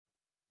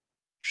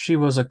She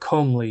was a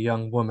comely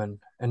young woman,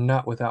 and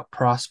not without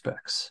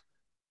prospects.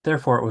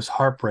 Therefore it was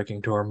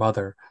heartbreaking to her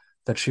mother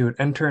that she would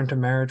enter into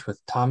marriage with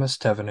Thomas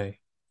Teveney,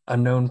 a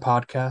known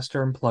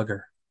podcaster and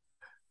plugger,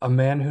 a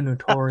man who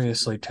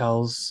notoriously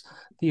tells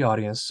the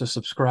audience to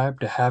subscribe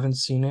to Haven't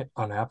Seen It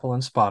on Apple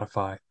and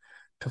Spotify,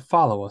 to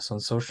follow us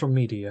on social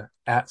media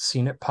at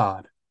Seen It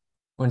Pod.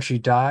 When she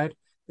died,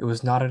 it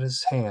was not at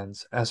his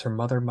hands, as her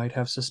mother might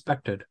have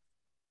suspected,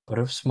 but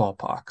of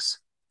smallpox.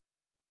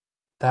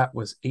 That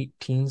was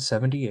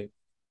 1878,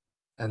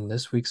 and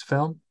this week's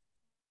film,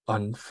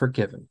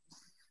 Unforgiven.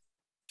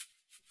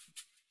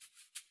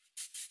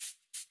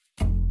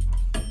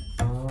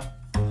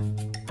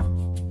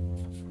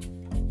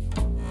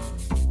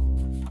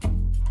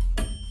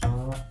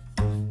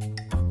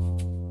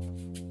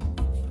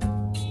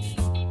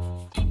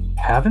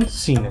 Haven't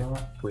Seen It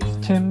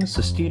with Tim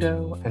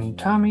Sestito and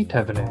Tommy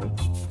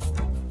Tevenay.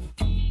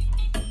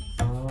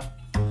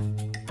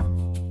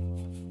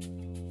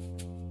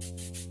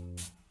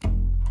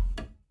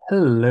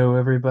 Hello,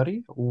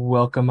 everybody.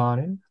 Welcome on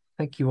in.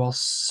 Thank you all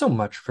so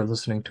much for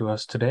listening to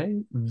us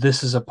today.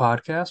 This is a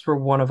podcast where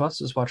one of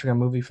us is watching a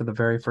movie for the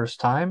very first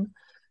time.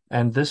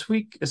 And this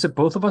week, is it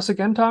both of us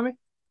again, Tommy?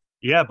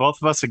 Yeah, both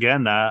of us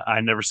again.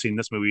 I never seen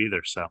this movie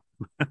either, so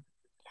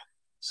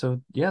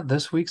So, yeah,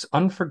 this week's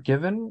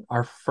Unforgiven,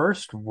 our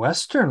first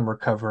Western we're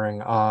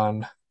covering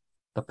on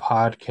the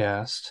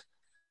podcast.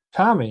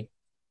 Tommy,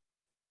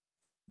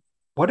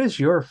 what is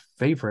your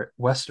favorite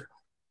Western?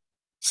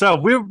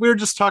 we were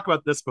just talking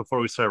about this before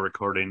we started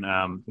recording.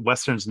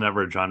 Western's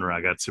never a genre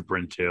I got super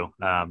into.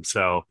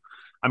 So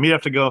I'm gonna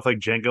have to go with like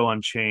Django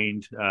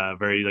Unchained,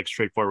 very like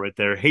straightforward right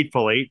there.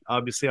 Hateful Eight,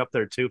 obviously up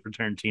there too for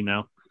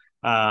Tarantino.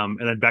 And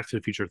then Back to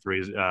the Future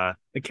 3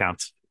 it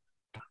counts.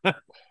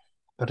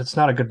 But it's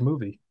not a good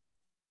movie.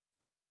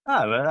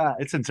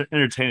 It's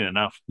entertaining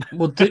enough.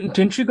 Well,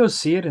 didn't you go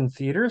see it in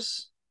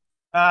theaters?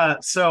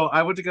 So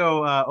I went to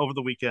go over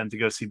the weekend to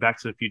go see Back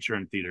to the Future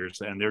in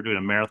theaters, and they were doing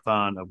a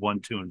marathon of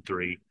one, two, and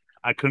three.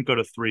 I couldn't go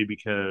to three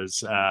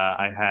because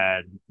I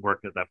had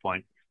work at that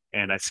point,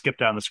 and I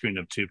skipped out on the screen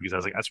of two because I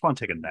was like, I just want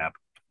to take a nap.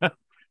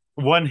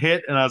 One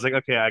hit, and I was like,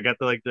 okay, I got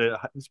the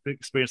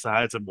experience the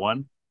highlights of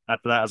one.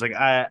 After that, I was like,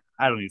 I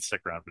don't need to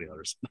stick around for the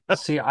others.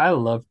 See, I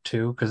love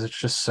two because it's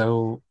just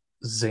so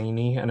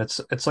zany and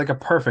it's like a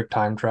perfect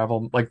time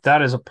travel. Like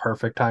that is a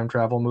perfect time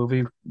travel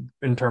movie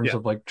in terms Yeah,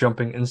 of like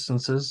jumping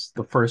instances.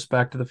 The first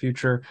Back to the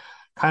Future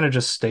kind of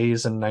just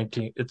stays in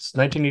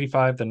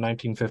 1985 then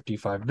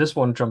 1955. This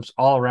one jumps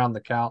all around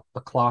the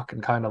clock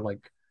and kind of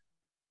like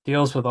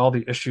deals with all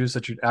the issues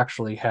that you'd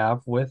actually have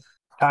with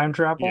time yeah,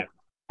 travel.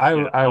 I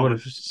yeah. I All would the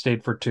have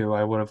stayed for two.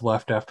 I would have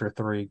left after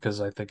three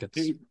because I think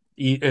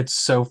it's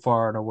so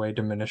far and away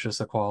diminishes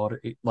the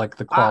quality, like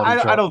the quality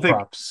I drop don't think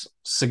drops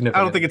I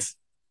don't think significantly.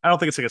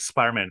 it's like a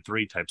Spider-Man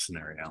 3 type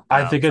scenario.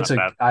 It's not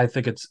bad. I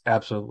think it's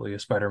absolutely a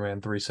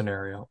Spider-Man 3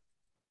 scenario.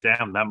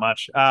 Damn, that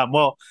much.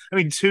 Well, I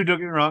mean, two. Don't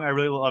get me wrong. I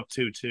really love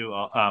two too.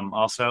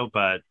 Also,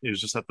 but it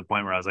was just at the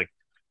point where I was like,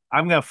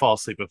 I'm gonna fall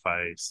asleep if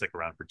I stick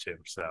around for two.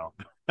 So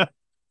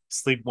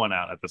sleep one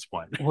out at this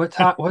point. What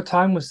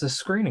time was this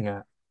screening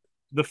at?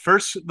 The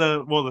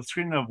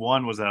screening of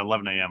one was at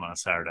 11 a.m. on a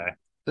Saturday.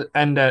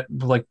 And at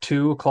like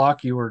 2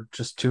 o'clock, you were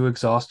just too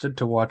exhausted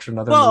to watch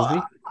another Well,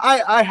 movie?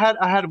 I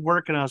had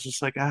work and I was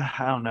just like, I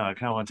don't know. I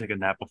kind of want to take a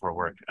nap before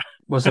work.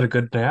 Was it a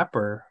good nap,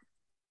 or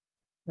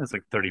It was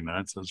like 30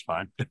 minutes. It was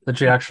fine.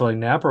 did you actually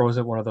nap, or was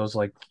it one of those,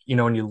 like,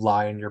 when you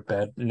lie in your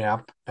bed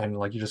nap and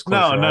like you just close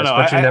No, your no, eyes, no.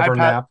 but you never I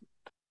nap?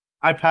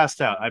 I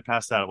passed out. I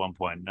passed out at one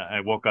point. I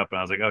woke up and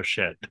I was like, oh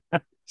shit.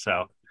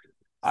 So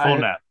full I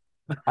nap.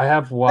 I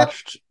have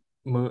watched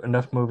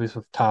enough movies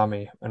with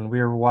Tommy, and we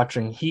were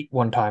watching Heat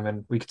one time,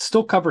 and we could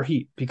still cover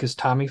Heat because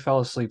Tommy fell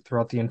asleep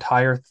throughout the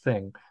entire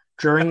thing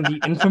during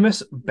the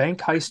infamous bank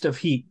heist of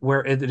Heat,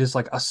 where it is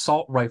like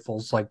assault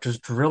rifles, like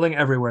just drilling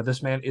everywhere.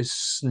 This man is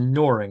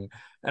snoring,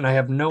 and I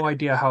have no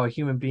idea how a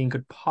human being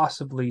could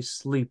possibly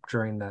sleep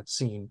during that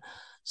scene.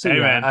 So Hey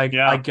yeah, man, I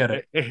yeah, get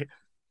it.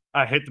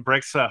 I hit the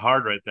brakes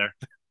hard right there.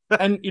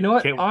 And you know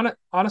what? Can't.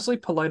 Honestly,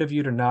 polite of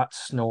you to not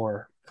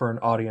snore for an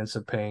audience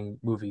of paying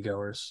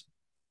moviegoers.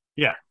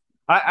 Yeah,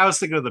 I was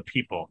thinking of the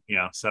people.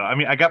 So I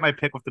mean, I got my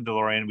pick with the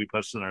DeLorean. We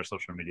posted on our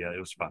social media. It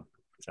was fun.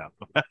 So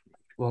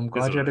Well, is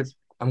what it is.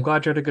 I'm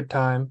glad you had a good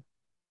time.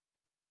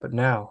 But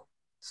now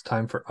it's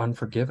time for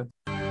Unforgiven.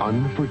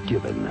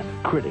 Unforgiven.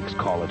 Critics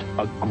call it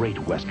a great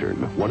Western,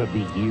 one of the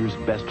year's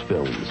best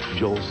films.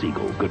 Joel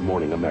Siegel, Good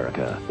Morning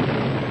America.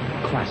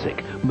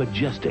 Classic,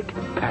 majestic,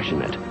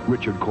 passionate.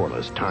 Richard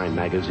Corliss, Time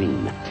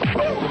Magazine.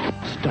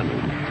 Stunning,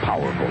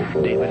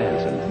 powerful. David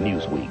Anson,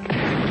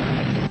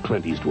 Newsweek.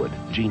 Clint Eastwood,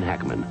 Gene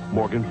Hackman,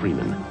 Morgan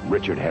Freeman,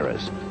 Richard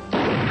Harris.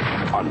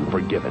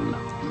 Unforgiven.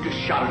 You just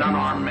shot an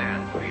unarmed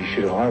man. Well, he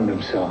should have harmed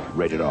himself.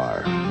 Rated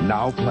R.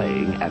 Now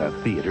playing at a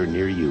theater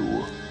near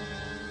you.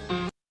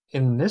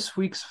 In this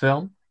week's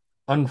film,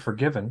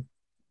 Unforgiven,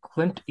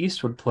 Clint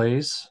Eastwood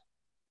plays,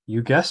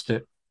 you guessed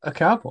it, a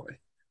cowboy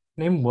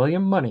named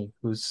William Money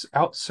who's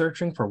out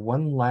searching for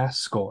one last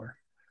score.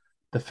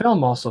 The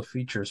film also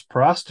features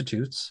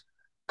prostitutes,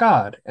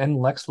 God and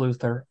Lex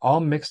Luthor all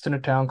mixed in a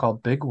town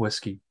called Big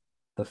Whiskey.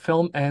 The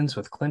film ends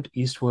with Clint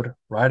Eastwood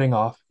riding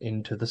off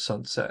into the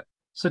sunset.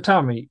 So,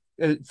 Tommy,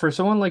 for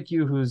someone like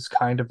you who's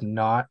kind of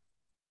not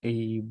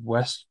a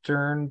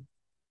Western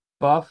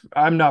buff,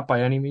 I'm not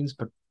by any means,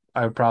 but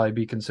I would probably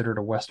be considered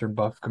a Western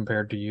buff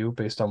compared to you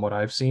based on what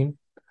I've seen.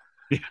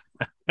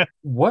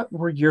 What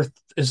were your,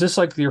 is this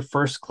like your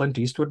first Clint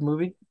Eastwood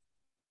movie?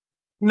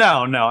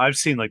 No, I've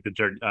seen like the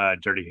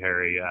Dirty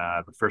Harry,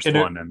 the first It,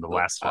 one and the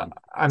last one.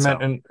 I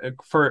meant So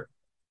for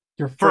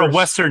your for a first.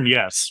 Western,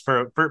 yes.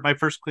 For my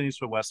first Clint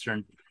Eastwood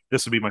Western,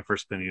 this would be my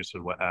first Clint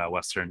Eastwood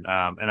Western.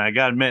 And I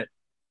gotta admit,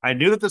 I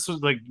knew that this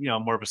was like,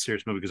 more of a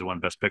serious movie because it won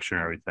Best Picture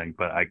and everything,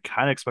 but I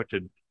kind of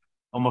expected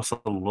almost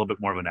a little bit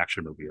more of an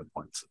action movie at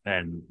points.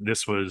 And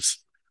this was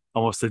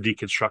almost a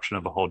deconstruction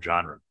of the whole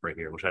genre right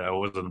here, which I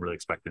wasn't really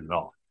expecting at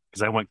all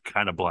because I went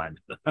kind of blind.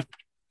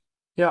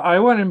 Yeah, I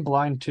went in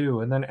blind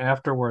too, and then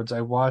afterwards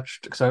I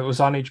watched because it was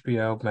on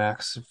HBO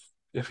Max.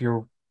 If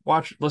you're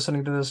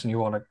listening to this and you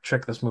want to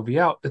check this movie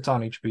out, it's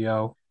on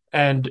HBO.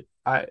 And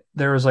I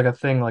there was like a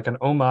thing like an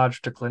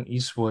homage to Clint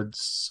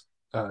Eastwood's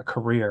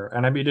career,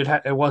 and I mean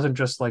it wasn't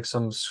just like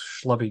some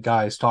schlubby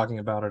guys talking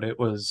about it. It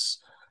was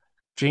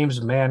James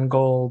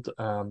Mangold,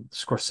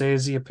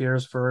 Scorsese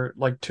appears for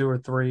like two or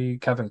three,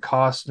 Kevin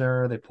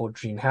Costner. They pulled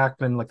Gene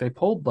Hackman, like they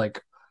pulled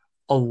like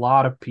a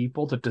lot of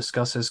people to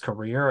discuss his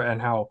career and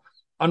how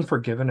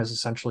Unforgiven is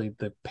essentially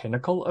the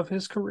pinnacle of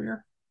his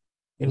career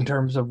in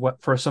terms of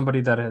what for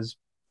somebody that has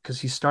because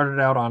he started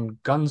out on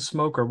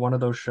Gunsmoke or one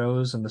of those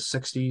shows in the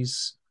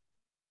 60s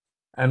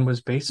and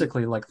was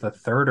basically like the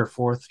third or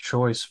fourth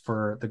choice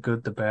for The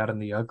Good, the Bad,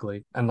 and the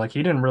Ugly. And like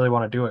he didn't really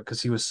want to do it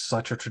because he was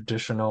such a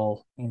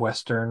traditional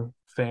Western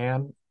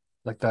fan.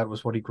 Like that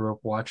was what he grew up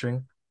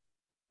watching,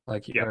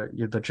 like Yeah.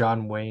 the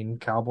John Wayne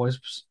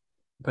Cowboys.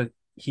 But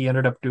he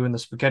ended up doing the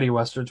spaghetti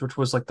westerns, which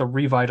was like the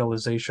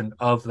revitalization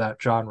of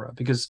that genre.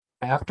 Because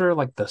after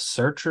like the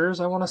Searchers,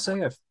 I want to say,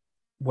 if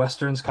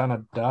westerns kind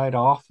of died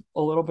off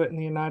a little bit in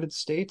the United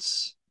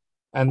States,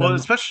 and Well, then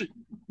especially,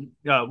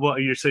 well,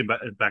 you're saying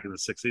back in the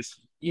 60s.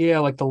 yeah,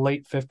 like the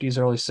late 50s,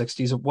 early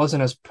 60s, it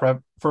wasn't as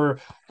prep for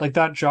like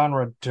that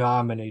genre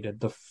dominated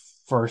the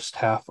first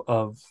half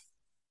of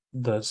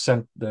the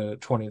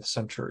 20th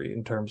century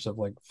in terms of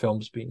like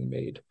films being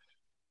made.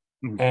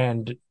 Mhm.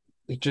 And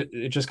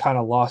it just kind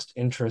of lost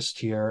interest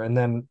here. And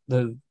then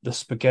the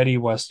spaghetti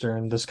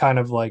western, this kind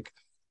of like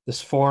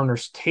this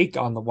foreigner's take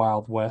on the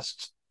Wild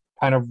West,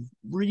 kind of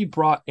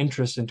re-brought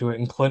interest into it.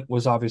 And Clint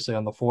was obviously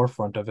on the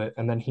forefront of it.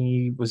 And then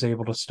he was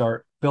able to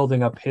start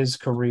building up his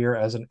career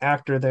as an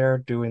actor there,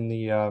 doing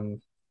the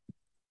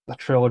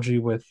trilogy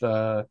with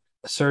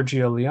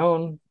Sergio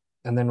Leone,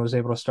 and then was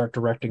able to start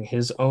directing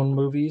his own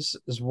movies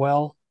as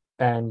well.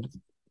 And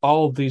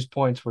all of these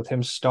points with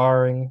him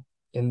starring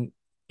in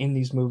in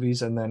these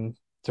movies and then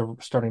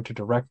starting to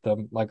direct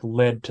them like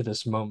led to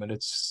this moment.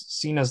 It's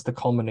seen as the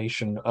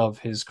culmination of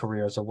his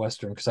career as a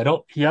Western because I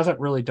don't he hasn't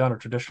really done a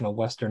traditional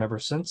Western ever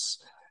since.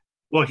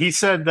 Well, he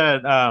said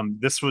that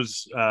this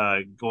was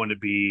going to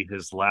be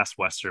his last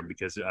Western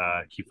because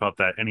he felt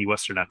that any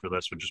Western after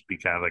this would just be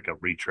kind of like a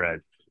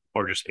retread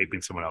or just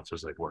aping someone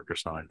else's like work or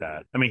something like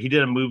that. I mean, he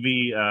did a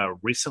movie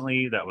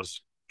recently that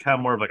was kind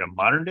of more of like a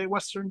modern day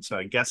Western, so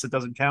I guess it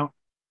doesn't count.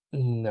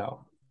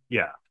 No,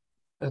 Yeah,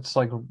 it's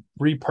like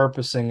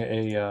repurposing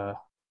a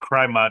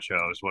Cry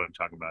Macho is what I'm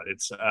talking about.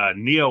 It's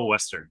neo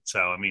Western, so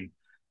I mean,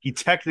 he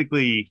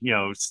technically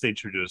stayed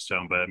true to his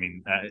stone, but I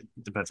mean, it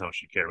depends how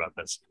much you care about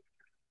this.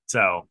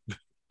 So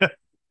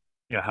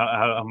yeah,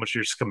 how much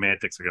your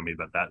schematics are going to be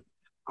about that.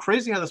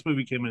 Crazy how this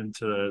movie came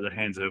into the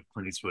hands of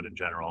Clint Eastwood in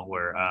general,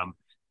 where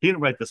he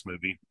didn't write this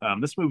movie.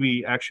 This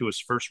movie actually was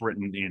first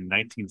written in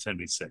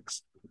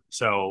 1976,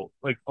 so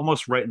like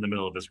almost right in the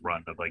middle of his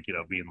run of like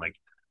being like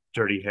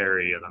Dirty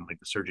Harry and then like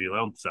the Sergio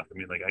Leone stuff. I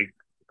mean, like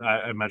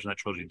I imagine that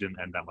trilogy didn't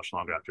end that much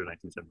longer after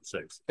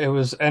 1976. it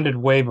was ended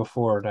way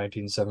before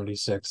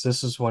 1976.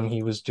 This is when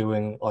he was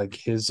doing like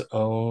his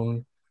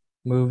own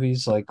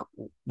movies. Like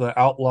The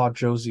Outlaw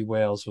Josie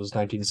Wales was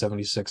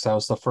 1976. That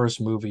was the first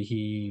movie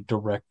he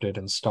directed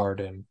and starred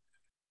in.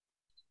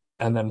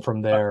 And then from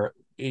Uh, there,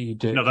 he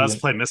did no, he that's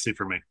Play Misty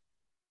for me.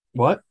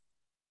 what?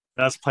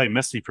 That's Play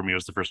Misty for me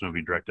was the first movie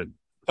he directed.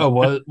 Oh,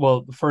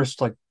 well, the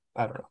first like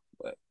I don't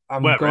know.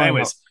 I'm Whatever. going up.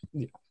 Anyways,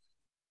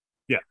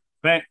 yeah.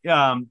 But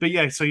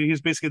yeah, so he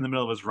was basically in the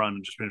middle of his run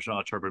and just finished on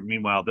October.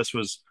 Meanwhile, this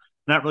was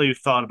not really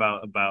thought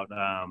about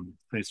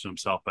Clint Eastwood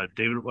himself, but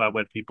David Webb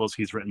Peoples,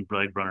 he's written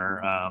Blade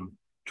Runner,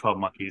 12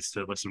 Monkeys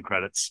to list some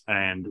credits.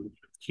 And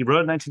he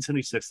wrote in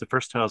 1976, the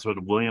first titles were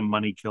the William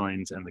Money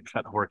Killings and the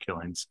Cut Whore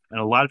Killings. And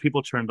a lot of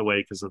people turned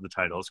away because of the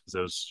titles, because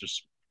it was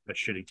just a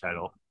shitty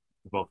title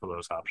for both of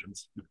those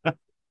options.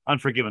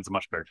 Unforgiven's a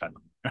much better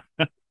title.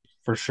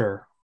 For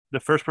sure. The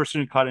first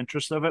person who caught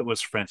interest of it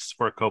was Francis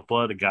Ford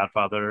Coppola, the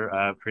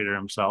Godfather creator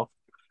himself,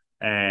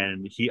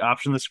 and he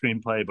optioned the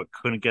screenplay but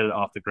couldn't get it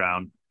off the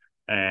ground.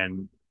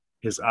 And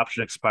his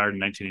option expired in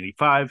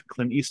 1985.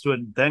 Clint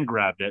Eastwood then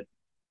grabbed it,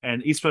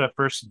 and Eastwood at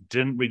first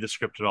didn't read the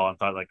script at all and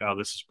thought like, "Oh,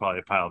 this is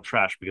probably a pile of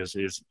trash," because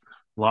his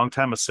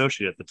longtime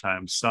associate at the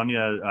time,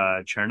 Sonia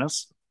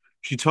Chernas.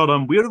 She told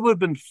him, "We would have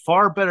been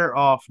far better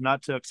off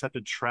not to accept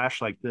a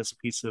trash like this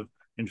piece of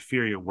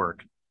inferior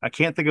work. I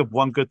can't think of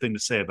one good thing to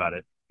say about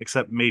it,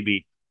 except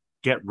maybe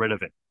get rid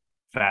of it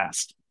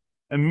fast."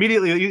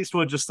 Immediately,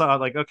 Eastwood just thought,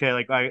 like, okay,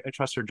 like I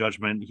trust her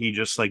judgment. He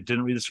just like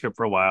didn't read the script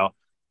for a while.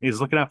 He was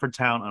looking out for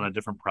town on a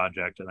different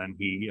project, and then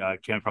he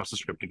came across the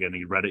script again.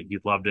 He read it, he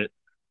loved it,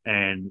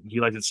 and he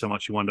liked it so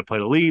much he wanted to play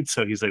the lead.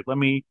 So he's like, "Let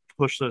me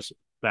push this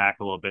back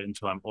a little bit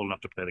until I'm old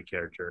enough to play the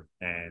character."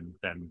 And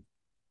then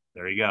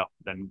there you go.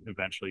 Then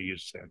eventually you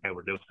just say, "Okay,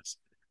 we're doing this."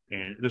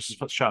 And this is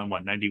shot in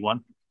what,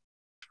 91?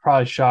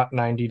 Probably shot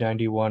 90,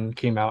 91,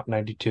 came out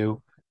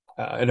 92.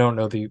 I don't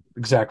know the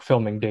exact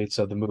filming dates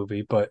of the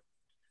movie, but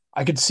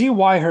I could see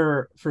why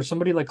for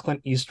somebody like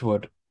Clint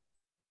Eastwood,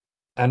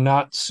 and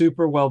not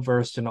super well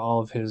versed in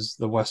all of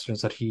the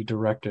westerns that he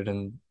directed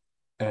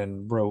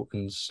and wrote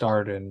and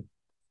starred in.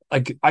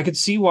 Like I could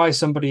see why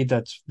somebody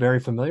that's very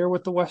familiar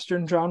with the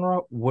western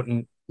genre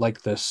wouldn't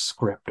like this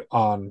script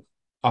on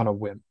a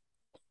whim,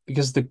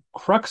 because the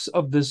crux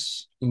of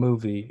this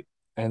movie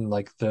and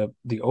like the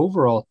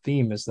overall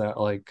theme is that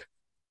like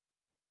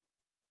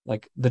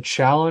the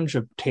challenge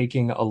of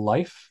taking a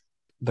life,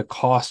 the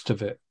cost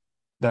of it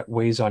that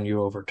weighs on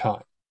you over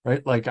time,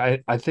 right? Like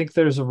I think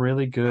there's a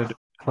really good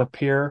clip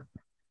here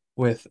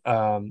with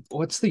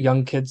what's the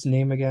young kid's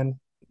name again?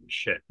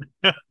 Shit.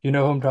 You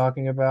know who I'm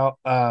talking about?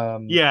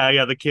 Yeah,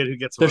 yeah, the kid who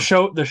gets The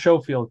him.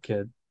 Schofield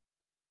kid.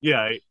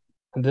 Yeah,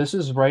 And this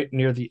is right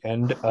near the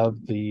end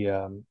of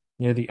the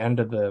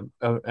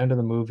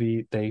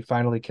movie. They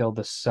finally killed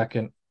the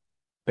second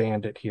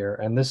bandit here,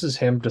 and this is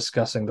him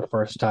discussing the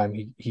first time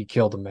he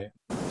killed a man.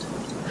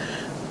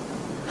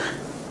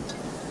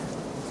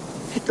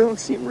 It don't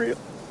seem real.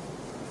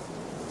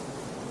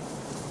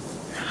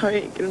 I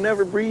ain't gonna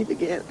never breathe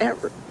again,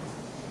 ever.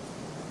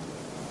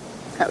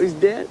 How he's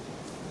dead.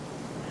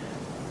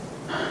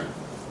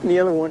 And the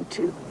other one,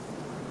 too.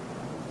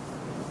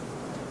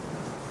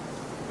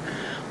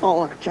 All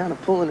on account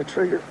of pulling the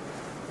trigger.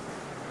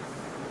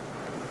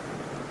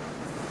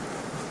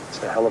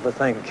 It's a hell of a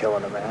thing,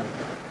 killing a man.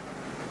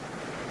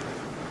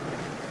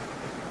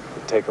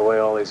 You take away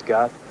all he's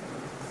got,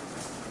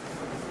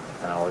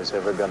 and all he's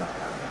ever gonna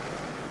have.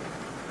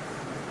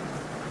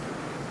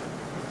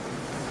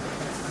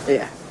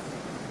 Yeah.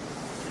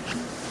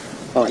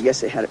 Well, I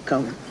guess they had it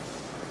coming.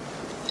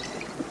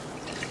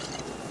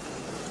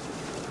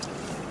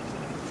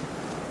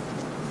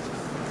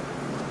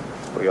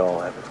 We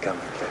all have it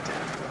coming, kid.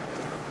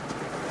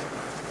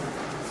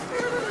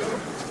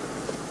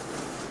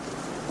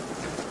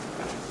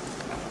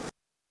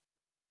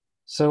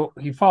 So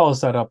he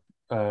follows that up,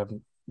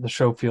 the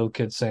Schofield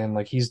kid saying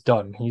like he's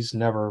done. He's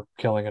never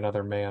killing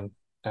another man.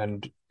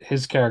 And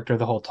his character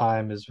the whole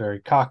time is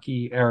very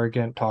cocky,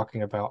 arrogant,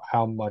 talking about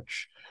how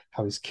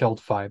he's killed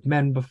five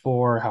men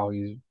before, how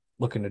he's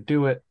looking to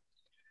do it.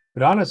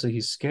 But honestly,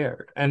 he's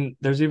scared. And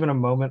there's even a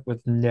moment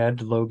with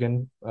Ned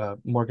Logan,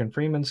 Morgan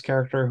Freeman's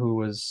character, who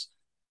was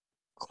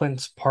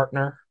Clint's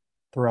partner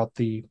throughout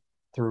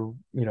through,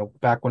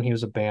 back when he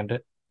was a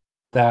bandit,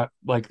 that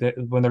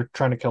when they're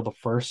trying to kill the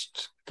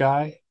first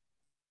guy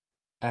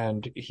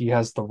and he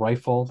has the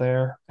rifle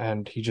there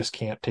and he just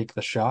can't take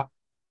the shot.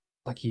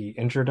 Like he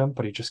injured him,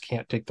 but he just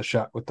can't take the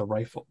shot with the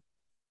rifle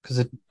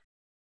because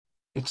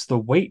it's the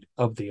weight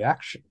of the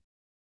action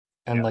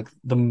and yeah. like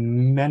the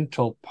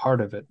mental part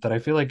of it that I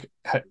feel like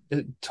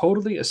it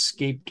totally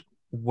escaped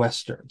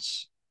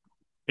westerns.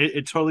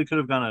 It totally could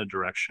have gone a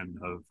direction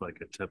of like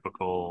a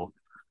typical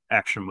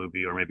action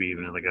movie, or maybe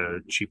even like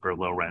a cheaper,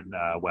 low rent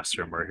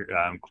western where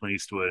Clint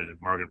Eastwood and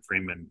Morgan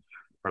Freeman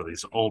are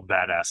these old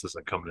badasses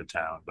that come to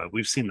town. But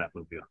we've seen that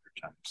movie 100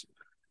 times,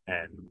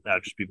 and that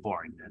would just be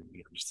boring and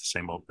just the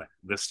same old thing.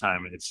 This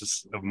time, it's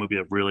just a movie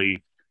that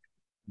really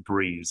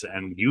breathes,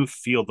 and you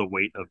feel the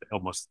weight of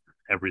almost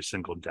every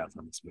single death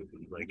in this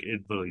movie. Like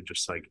it literally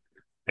just like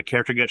a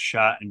character gets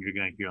shot, and you're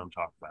gonna hear them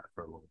talk about it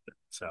for a little bit.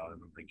 So I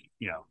think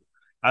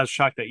I was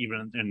shocked that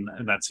even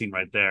in that scene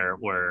right there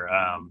where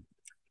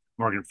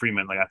Morgan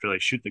Freeman, like after they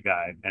shoot the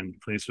guy, and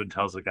Clint Eastwood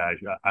tells the guy,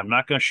 "I'm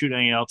not going to shoot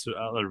any else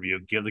other of you.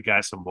 Give the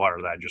guy some water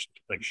that I just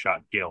like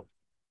shot Gil."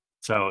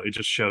 So it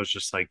just shows,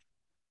 just like,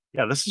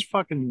 yeah, this is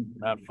fucking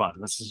not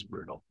fun. This is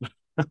brutal.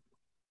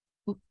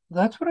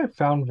 That's what I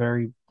found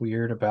very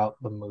weird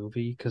about the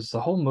movie, because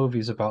the whole movie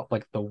is about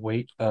like the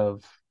weight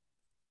of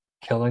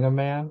killing a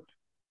man.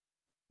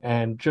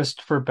 And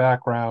just for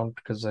background,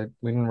 because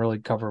we didn't really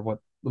cover what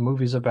the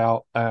movie's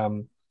about,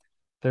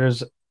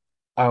 there's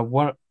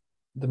one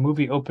the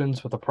movie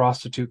opens with a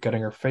prostitute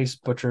getting her face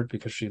butchered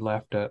because she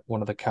laughed at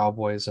one of the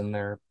cowboys in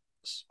their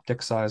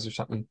dick size or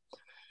something.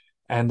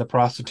 And the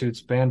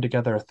prostitutes band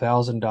together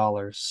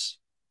 $1,000,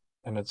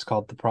 and it's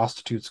called The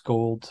Prostitute's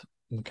Gold.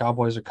 And the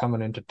cowboys are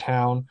coming into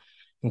town,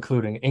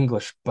 including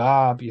English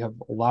Bob. You have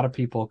a lot of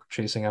people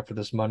chasing after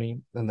this money.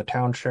 And the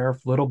town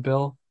sheriff, Little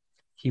Bill,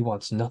 he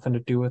wants nothing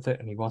to do with it,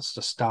 and he wants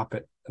to stop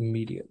it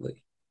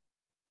immediately.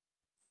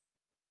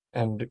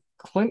 And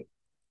Clint,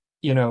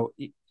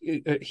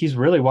 he's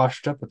really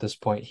washed up at this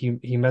point.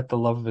 He met the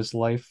love of his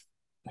life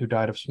who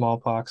died of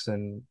smallpox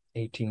in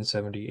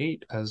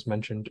 1878, as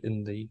mentioned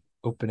in the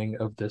opening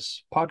of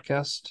this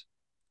podcast.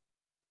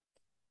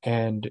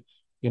 And,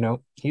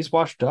 he's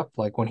washed up.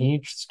 Like when he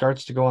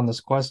starts to go on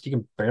this quest, he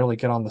can barely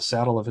get on the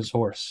saddle of his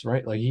horse,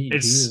 right? Like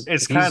It's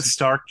kind of he's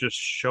stark, just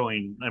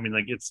showing. I mean,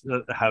 like it's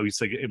how he's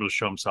like able to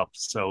show himself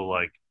so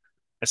like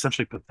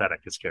essentially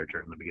pathetic. His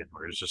character in the beginning,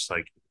 where it's just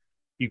like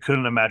you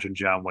couldn't imagine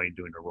John Wayne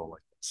doing a role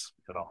like this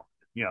at all.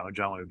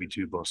 John Wayne would be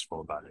too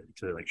boastful about it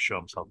to like show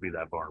himself be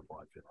that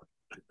vulnerable. I feel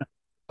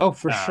oh,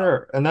 for like.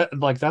 sure. And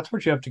that's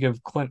what you have to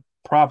give Clint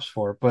props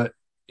for. But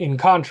in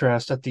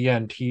contrast, at the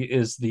end, he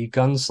is the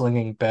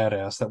gunslinging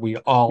badass that we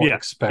all Yeah,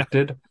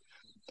 expected.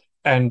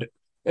 And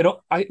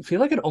I feel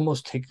like it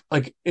almost takes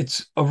like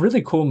it's a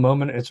really cool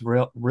moment. It's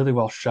really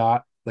well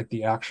shot. Like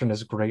the action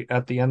is great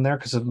at the end there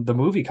because the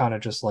movie kind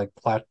of just like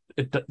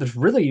there's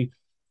really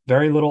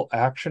very little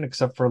action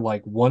except for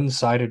like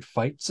one-sided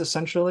fights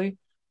essentially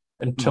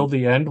until mhm.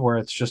 the end where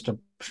it's just a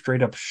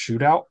straight up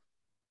shootout,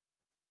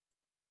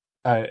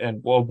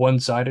 and well,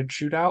 one-sided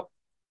shootout.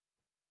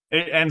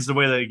 It ends the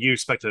way that you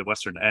expected a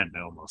Western to end,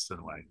 almost in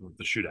a way, with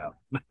the shootout.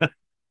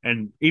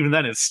 And even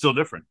then, it's still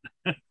different.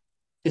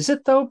 Is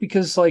it though?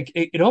 Because like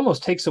it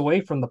almost takes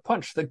away from the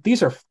punch. Like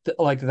these are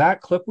like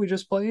that clip we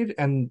just played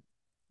and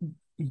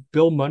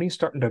Bill Money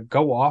starting to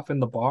go off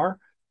in the bar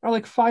are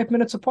like 5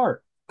 minutes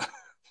apart.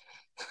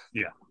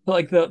 Yeah.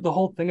 Like the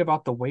whole thing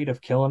about the weight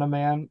of killing a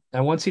man,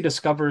 and once he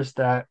discovers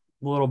that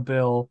little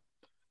Bill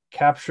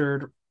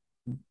captured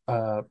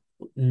uh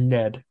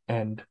Ned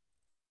and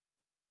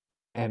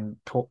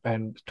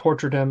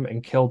tortured him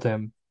and killed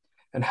him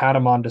and had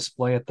him on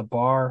display at the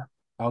bar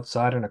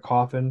outside in a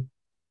coffin,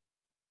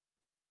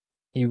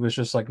 he was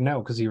just like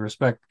no, because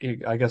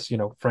I guess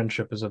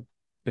friendship is a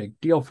big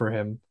deal for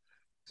him.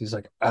 He's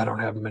like, I don't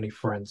have many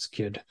friends,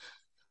 kid.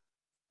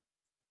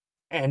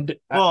 And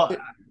Well,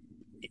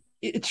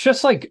 it's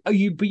just like but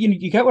you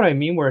get what I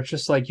mean, where it's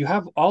just like you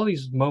have all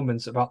these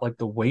moments about like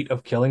the weight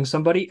of killing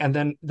somebody, and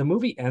then the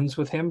movie ends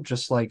with him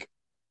just like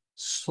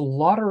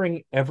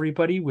slaughtering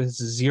everybody with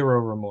zero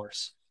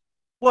remorse.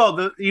 well,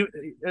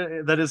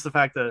 that is the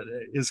fact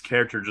that his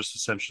character just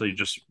essentially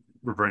just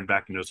reverting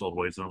back into his old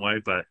ways in a way.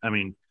 But I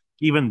mean,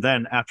 even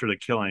then, after the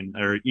killing,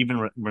 or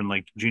even when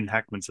like Gene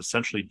Hackman's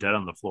essentially dead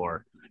on the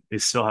floor, they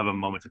still have a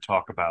moment to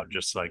talk about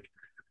just like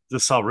the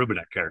Saul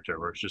Rubinek character,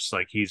 where it's just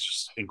like he's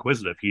just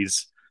inquisitive.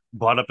 He's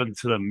brought up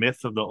into the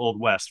myth of the Old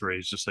West, where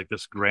he's just like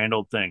this grand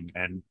old thing,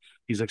 and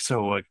he's like,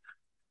 so like,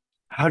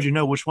 how'd you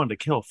know which one to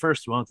kill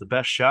first? The one with the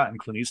best shot? And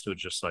Clint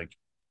Eastwood's just like,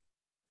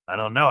 I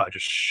don't know. I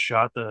just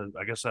shot the.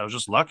 I guess I was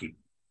just lucky.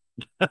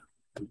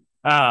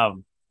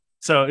 Um,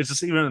 so it's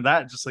just even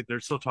that, just like they're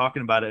still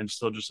talking about it and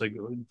still just like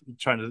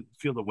trying to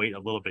feel the weight a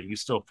little bit. You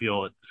still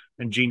feel it.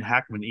 And Gene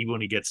Hackman, even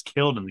when he gets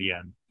killed in the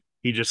end,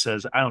 he just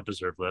says, "I don't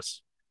deserve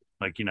this."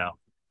 Like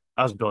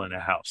I was building a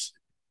house,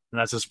 and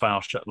that's his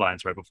final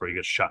lines right before he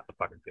gets shot in the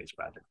fucking face.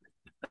 Patrick.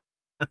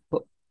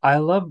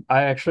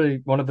 I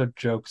actually, one of the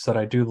jokes that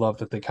I do love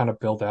that they kind of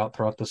build out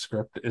throughout the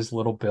script is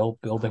little Bill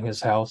building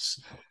his house.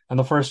 And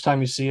the first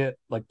time you see it,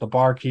 like the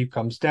barkeep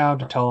comes down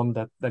to tell him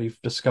that he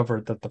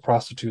discovered that the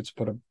prostitutes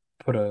put a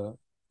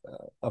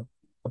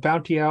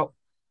bounty out,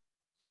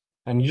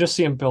 and you just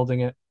see him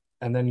building it,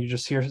 and then you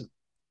just hear,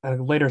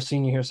 and later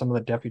scene you hear some of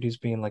the deputies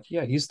being like,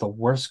 "Yeah, he's the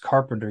worst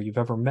carpenter you've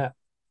ever met."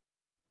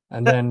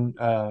 And then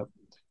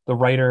the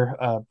writer,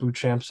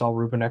 Bouchamp, Saul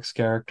Rubinek's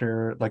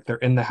character, like they're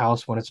in the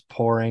house when it's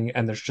pouring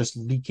and there's just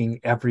leaking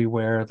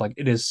everywhere. Like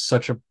it is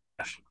such a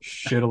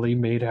shittily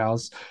made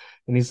house.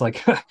 And he's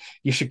like,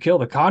 you should kill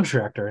the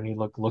contractor. And he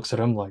looks at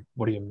him like,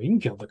 what do you mean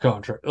kill the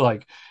contractor?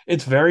 Like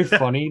it's very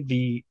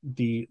funny.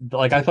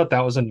 Like I thought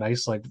that was a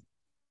nice, like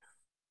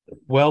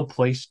well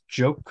placed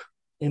joke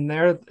in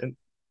there,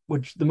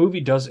 which the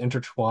movie does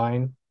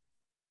intertwine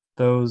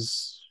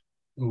those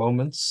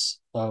moments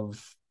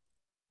of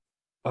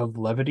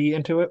levity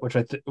into it, which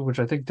I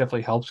think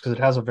definitely helps because it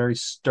has a very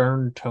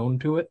stern tone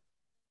to it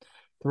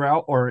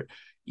throughout. Or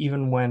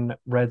even when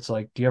Red's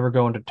like, "Do you ever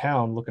go into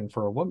town looking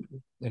for a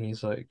woman?" And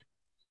he's like,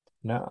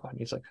 "No." And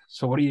he's like,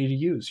 "So what do you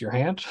use? Your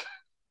hand?"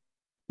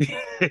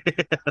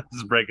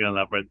 Just breaking it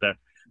up right there.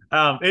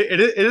 It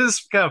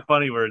is kind of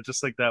funny where it's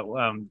just like that.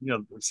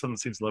 Some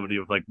scenes levity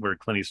of like where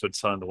Clint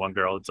Eastwood's telling the one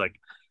girl, it's like,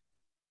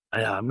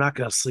 I'm not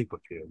gonna sleep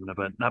with you,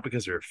 but not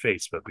because of your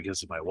face, but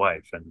because of my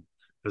wife. And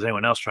if there's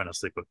anyone else trying to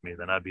sleep with me,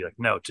 then I'd be like,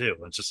 no, too.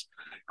 And it's just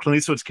Clint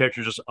Eastwood's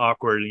character is just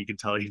awkward, and you can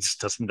tell he just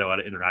doesn't know how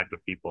to interact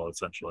with people.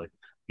 Essentially,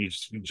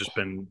 he's just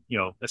been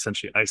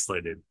essentially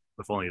isolated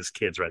with only his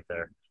kids right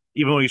there.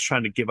 Even when he's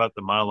trying to give out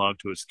the monologue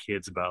to his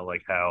kids about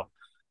like how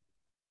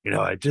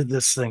I did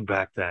this thing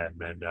back then,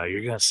 and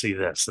you're gonna see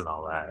this and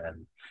all that,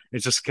 and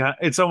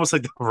it's almost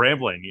like the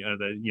rambling,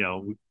 that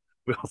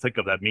we all think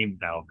of that meme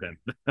now of him.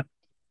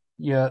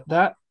 Yeah,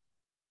 that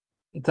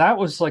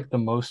was like the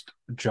most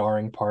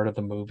jarring part of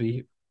the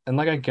movie. And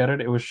like I get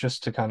it, it was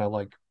just to kind of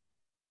like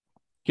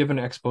give an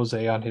expose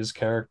on his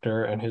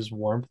character and his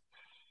warmth.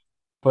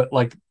 But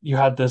like you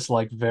had this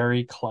like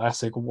very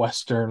classic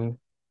Western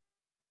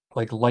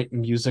like light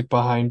music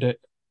behind it,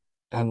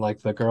 and like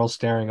the girl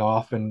staring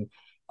off, and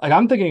like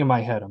I'm thinking in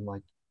my head, I'm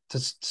like,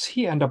 does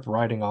he end up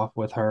riding off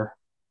with her?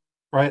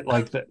 Right?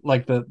 Like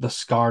the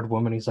scarred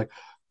woman, he's like,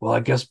 well, I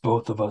guess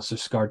both of us are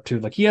scarred too.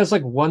 Like he has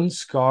like one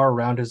scar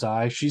around his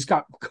eye. She's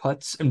got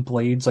cuts and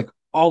blades like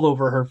all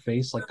over her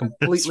face, like It's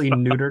completely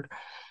neutered.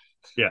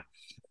 yeah,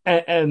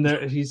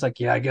 He's like,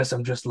 yeah, I guess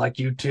I'm just like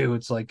you too.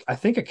 It's like I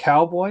think a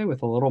cowboy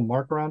with a little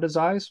mark around his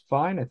eyes,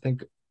 fine. I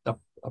think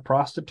a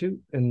prostitute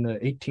in the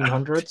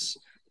 1800s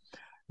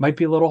might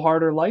be a little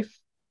harder life,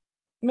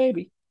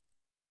 maybe.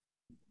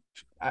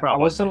 I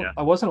probably. wasn't Yeah.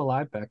 I wasn't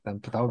alive back then,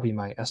 but that would be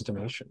my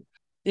estimation.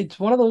 It's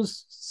one of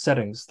those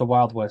settings, the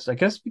Wild West, I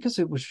guess because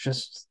it was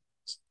just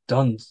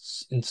done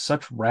in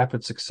such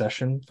rapid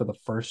succession for the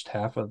first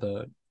half of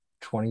the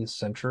 20th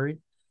century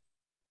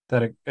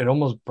that it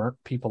almost burnt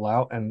people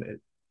out, and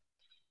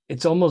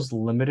it's almost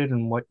limited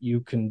in what you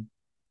can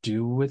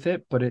do with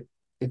it, but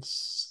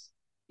it's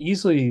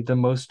easily the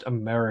most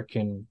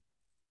American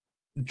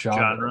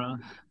genre. Genre.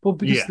 Well,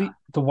 because Yeah.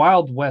 the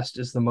Wild West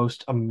is the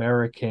most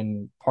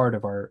American part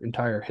of our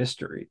entire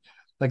history.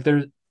 Like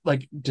they're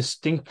like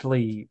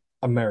distinctly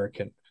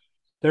American.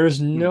 There is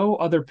Hmm. no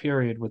other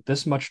period with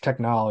this much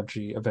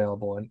technology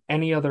available in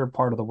any other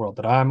part of the world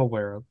that I'm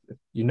aware of. If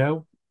you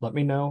know, let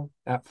me know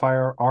at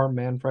Fire R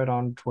Manfred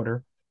on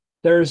Twitter.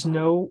 There is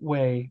no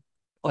way,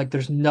 like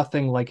there's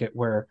nothing like it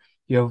where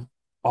you have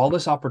all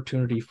this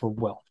opportunity for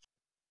wealth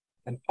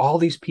and all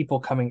these people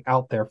coming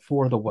out there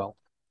for the wealth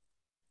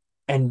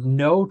and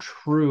no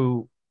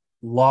true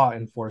law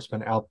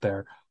enforcement out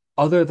there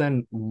other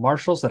than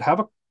marshals that have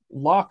a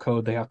law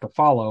code they have to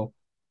follow,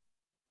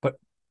 but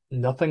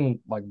nothing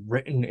like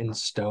written in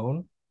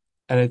stone.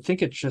 And I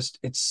think it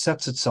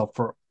sets itself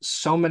for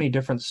so many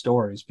different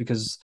stories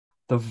because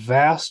the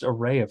vast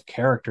array of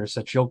characters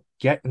that you'll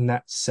get in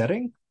that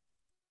setting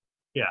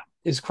Yeah.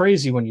 is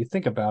crazy when you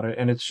think about it.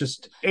 And it's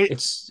just It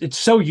it's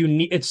so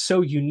unique. It's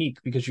so unique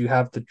because you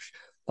have the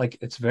like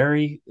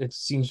it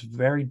seems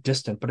very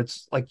distant, but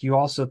it's like you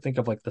also think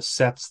of like the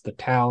sets, the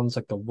towns,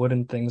 like the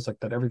wooden things like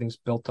that everything's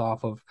built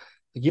off of.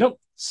 Like, you don't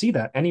see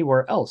that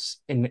anywhere else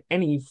in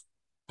any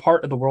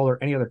part of the world or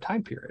any other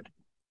time period.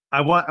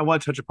 I want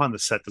to touch upon the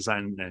set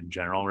design in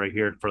general right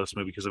here for this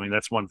movie because I mean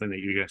that's one thing that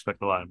you can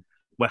expect a lot of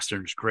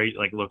westerns, great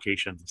like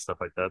locations and stuff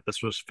like that.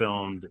 This was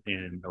filmed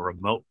in a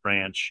remote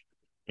ranch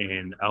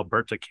in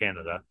Alberta,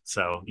 Canada.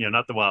 So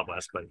not the Wild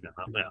West, but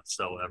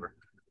still whatever.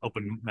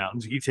 Open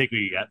mountains. You take what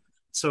you get.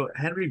 So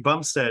Henry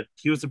Bumstead,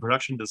 he was the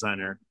production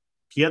designer.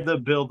 He had to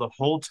build the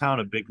whole town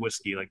of Big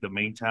Whiskey, like the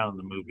main town in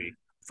the movie,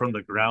 from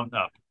the ground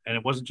up. And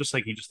it wasn't just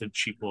like he just did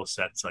cheap little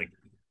sets. Like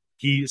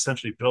he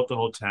essentially built the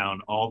whole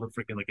town. All the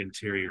freaking like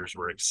interiors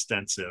were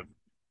extensive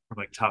from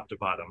like top to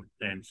bottom,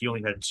 and he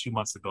only had 2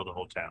 months to build the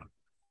whole town,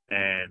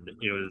 and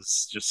it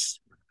was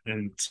just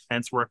an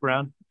intense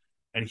workaround.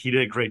 And he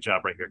did a great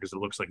job right here because it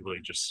looks like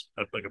really just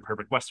like a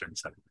perfect western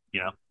setting.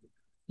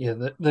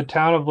 Yeah, the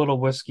town of Little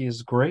Whiskey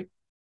is great.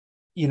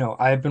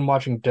 I've been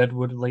watching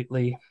Deadwood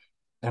lately,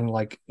 and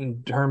like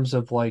in terms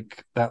of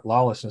like that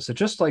lawlessness, it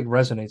just like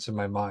resonates in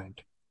my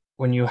mind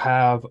when you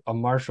have a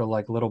marshal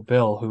like Little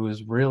Bill who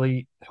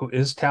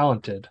is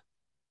talented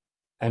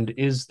and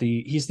he's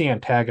the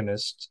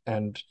antagonist.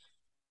 And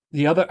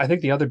I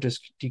think the other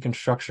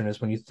deconstruction is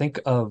when you think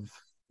of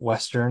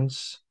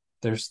westerns,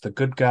 there's the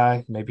good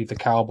guy, maybe the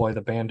cowboy,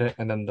 the bandit,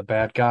 and then the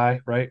bad guy,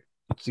 right?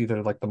 It's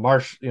either like the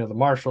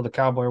marshal, the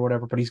cowboy, or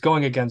whatever, but he's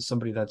going against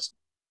somebody that's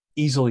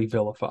easily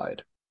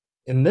vilified.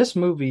 In this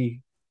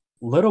movie,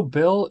 Little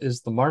Bill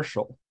is the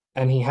marshal,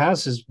 and he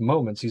has his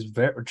moments.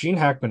 Gene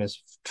Hackman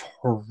is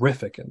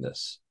terrific in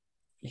this.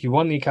 He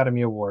won the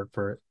Academy Award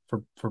for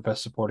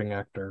Best Supporting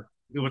Actor.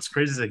 What's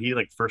crazy is that he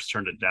like first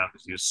turned it down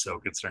because he was so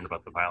concerned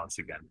about the violence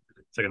again.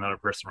 It's like another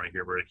person right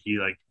here where he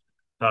like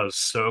thought it was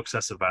so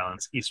excessive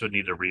violence. Eastwood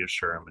needed to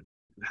reassure him. And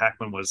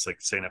Hackman was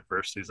like saying at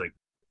first, he's like,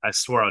 I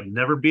swore I'd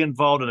never be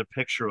involved in a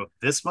picture with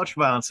this much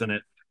violence in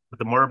it. But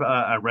the more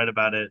I read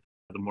about it,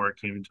 the more I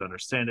came to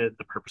understand it,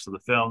 the purpose of the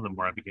film, the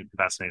more I became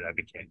fascinated I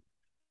became.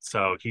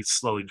 So he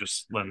slowly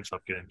just let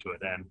himself get into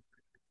it. And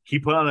he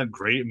put on a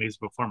great, amazing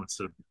performance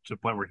to the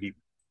point where he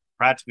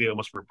practically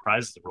almost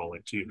reprised the role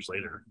like 2 years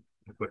later.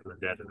 Quicker than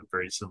Dead in a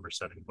very similar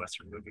setting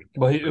Western movie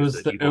Well, where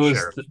he's the evil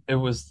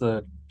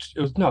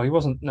sheriff. no, he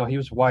wasn't. No, he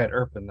was Wyatt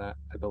Earp in that,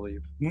 I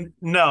believe.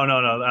 No.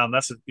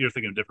 You're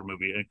thinking of a different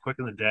movie. And Quick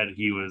and the Dead,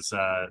 he was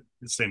the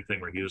same thing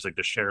where he was like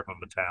the sheriff of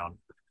the town,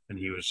 and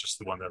he was just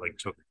the one that like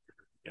took,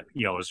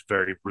 was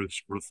very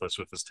ruthless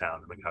with his town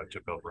and like how he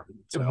took over.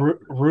 So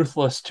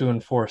Ruthless to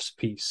enforce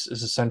peace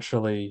is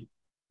essentially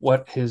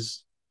what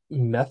his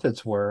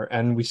methods were,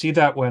 and we see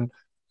that when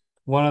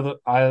one of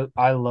the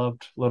I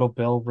loved Little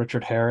Bill,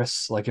 Richard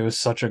Harris. Like it was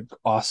such an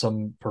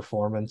awesome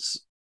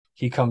performance.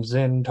 He comes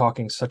in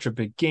talking such a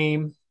big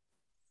game,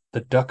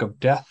 the Duck of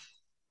Death,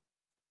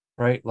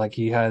 right? Like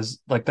he has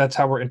like that's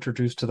how we're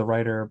introduced to the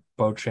writer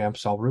Beauchamp,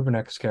 Saul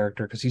Rubinek's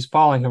character, because he's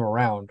following him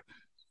around,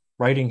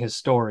 writing his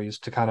stories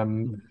to kind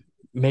of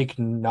make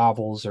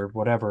novels or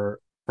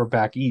whatever for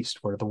back east,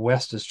 where the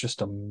West is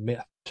just a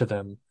myth to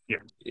them. Yeah.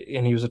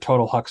 And he was a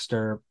total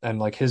huckster, and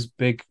like his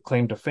big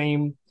claim to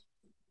fame,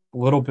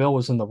 Little Bill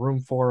was in the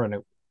room for, and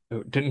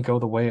it didn't go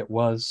the way it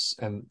was,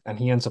 and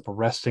he ends up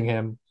arresting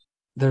him.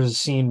 There's a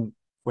scene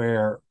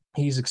where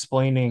he's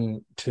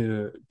explaining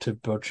to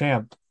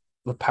Beauchamp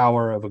the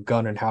power of a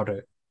gun and how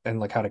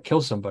to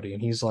kill somebody,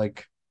 and he's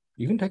like,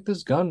 "You can take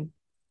this gun,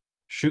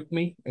 shoot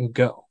me, and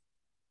go."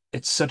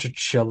 It's such a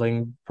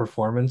chilling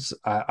performance.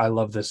 I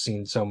love this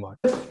scene so much.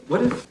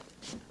 What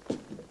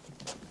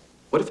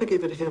if I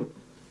gave it to him?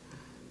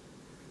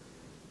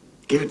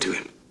 Give it to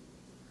him.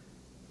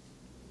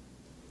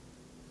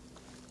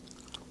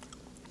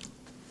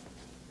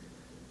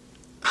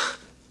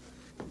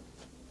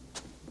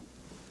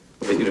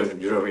 But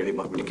you don't really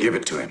want me to give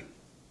it to him.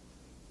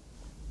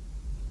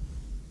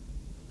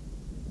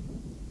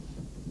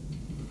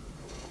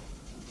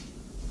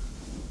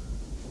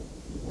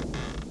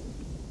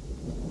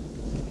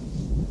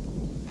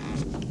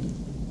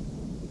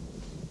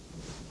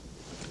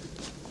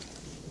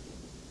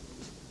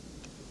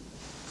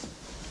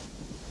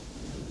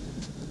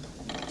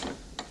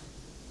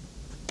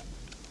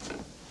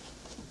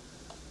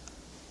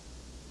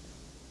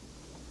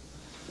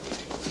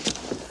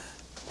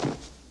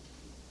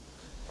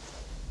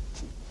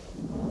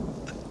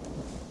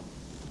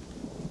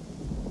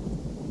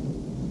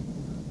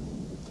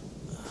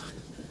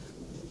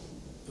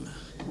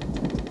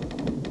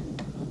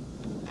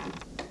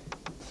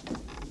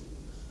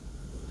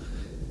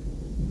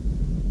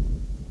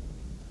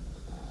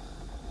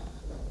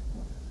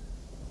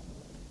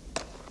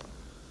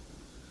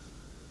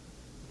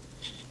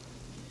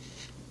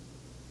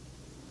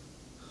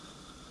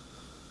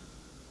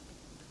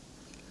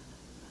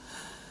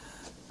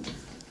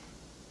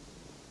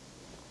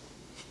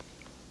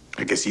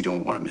 I guess you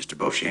don't want it, Mr.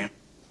 Beauchamp.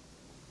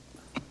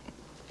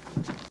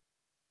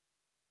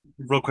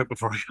 Real quick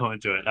before we go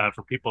into it,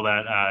 for people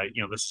that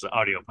this is an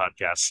audio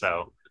podcast,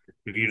 so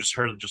if you just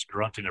heard just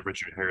grunting of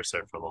Richard Harris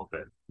there for a little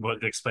bit, well,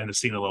 to explain the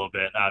scene a little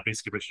bit,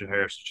 basically Richard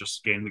Harris is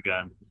just getting the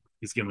gun.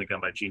 He's given the gun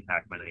by Gene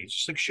Hackman, and he's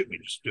just like, "Shoot me,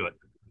 just do it,"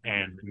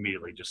 and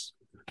immediately just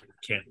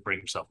can't bring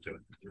himself to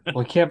it.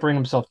 Well, he can't bring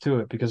himself to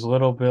it because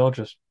Little Bill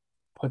just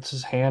puts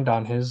his hand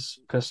on his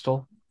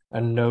pistol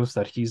and knows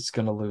that he's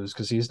gonna lose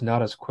because he's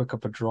not as quick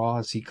up a draw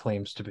as he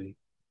claims to be.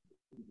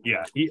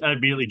 Yeah, he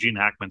immediately Gene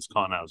Hackman's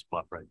calling out his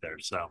bluff right there.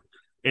 So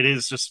it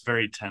is just a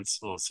very tense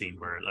little scene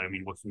where, I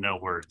mean, with no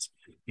words,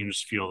 you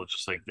just feel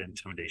just like the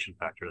intimidation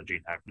factor that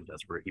Gene Hackman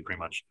does, where he pretty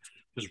much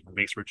just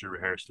makes Richard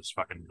Harris this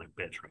fucking like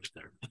bitch right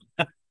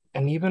there.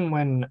 And even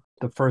when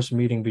the first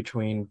meeting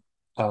between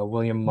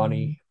William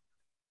Money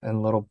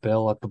and Little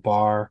Bill at the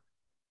bar,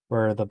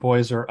 where the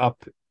boys are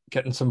up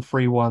getting some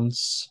free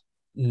ones,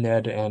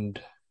 Ned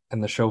and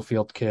the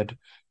Schofield kid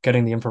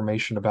getting the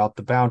information about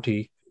the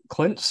bounty.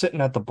 Clint's sitting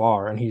at the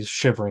bar and he's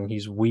shivering.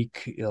 He's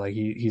weak, like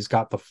he's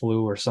got the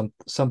flu or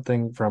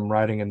something from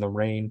riding in the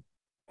rain.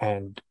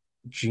 And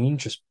Gene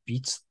just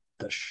beats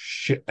the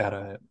shit out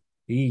of him.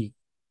 He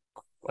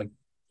like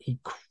he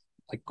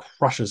like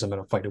crushes him in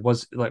a fight. It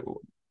was like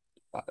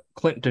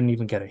Clint didn't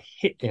even get a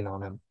hit in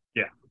on him.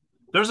 Yeah.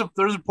 There's a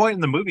point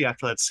in the movie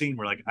after that scene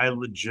where like I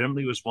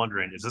legitimately was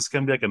wondering, is this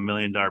gonna be like $1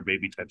 million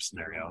baby type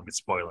scenario? I mean,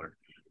 spoiler,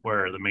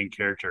 where the main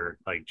character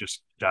like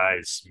just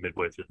dies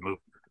midway through the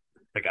movie.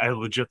 Like I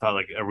legit thought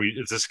like,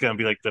 is this gonna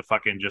be like the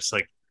fucking just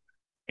like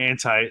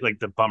anti like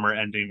the bummer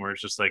ending where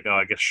it's just like, oh,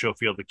 I guess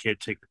Schofield the kid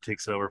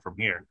takes it over from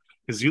here?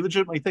 Because you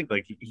legitimately think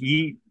like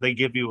they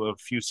give you a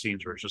few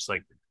scenes where it's just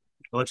like it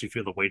lets you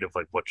feel the weight of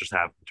like what just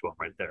happened to him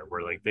right there,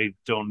 where like they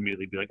don't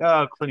immediately be like,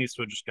 oh, Clint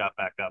Eastwood just got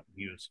back up and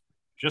he was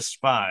just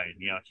fine.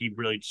 He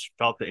really just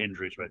felt the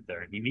injuries right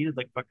there, and he needed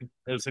like fucking.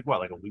 It was like what,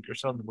 like a week or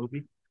so in the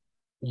movie.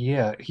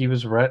 Yeah, he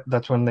was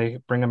that's when they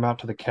bring him out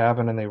to the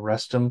cabin and they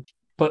arrest him.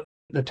 But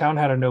the town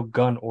had a no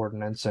gun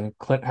ordinance and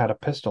Clint had a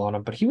pistol on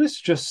him, but he was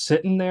just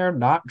sitting there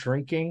not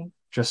drinking,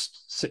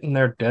 just sitting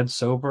there dead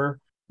sober.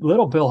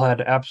 Little Bill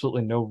had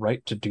absolutely no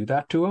right to do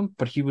that to him,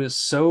 but he was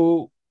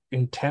so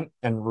intent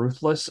and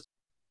ruthless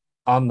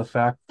on the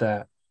fact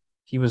that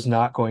he was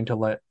not going to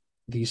let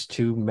these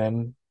two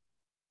men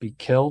be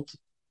killed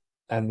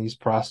and this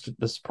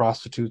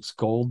prostitute's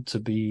gold to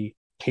be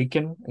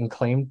taken and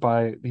claimed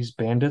by these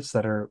bandits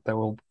that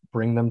will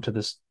bring them to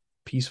this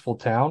peaceful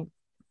town,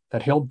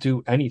 that he'll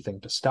do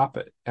anything to stop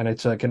it. And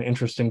it's like an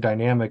interesting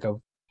dynamic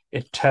of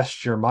it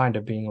tests your mind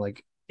of being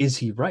like, is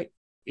he right?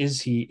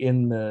 Is he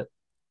in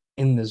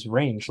this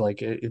range?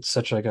 Like it's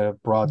such like a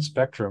broad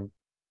spectrum.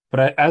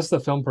 But as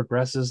the film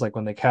progresses, like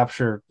when they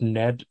capture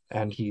Ned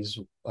and he's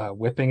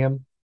whipping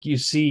him, you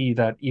see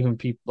that even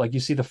people like you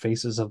see the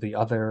faces of the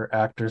other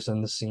actors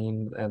in the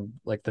scene and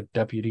like the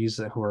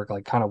deputies who are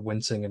like kind of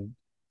wincing and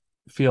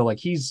feel like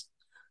he's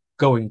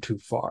going too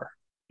far.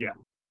 Yeah,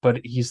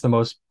 But he's the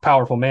most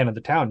powerful man in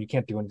the town. You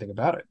can't do anything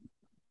about it.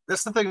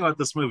 that's the thing about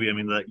this movie. I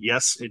mean, that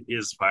yes, it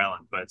is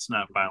violent, but it's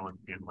not violent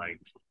in like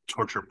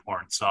torture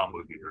porn Saw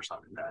movie or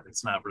something like that.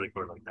 It's not really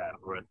good like that.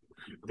 Where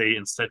they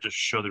instead just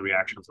show the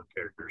reactions of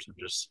characters and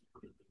just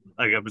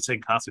like I've been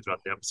saying constantly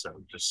throughout the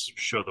episode, just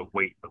show the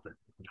weight of it,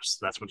 just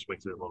that's what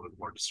makes it a little bit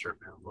more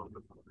disturbing, a little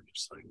bit more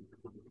just like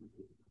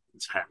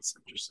intense,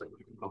 and just like,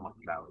 oh my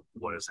god,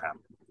 what is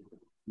happening?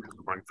 The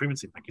Morgan Freeman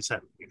scene, like you said,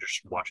 you're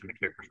just watching the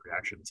characters'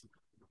 reactions.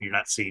 You're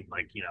not seeing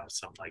like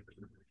some like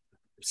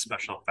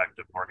special effect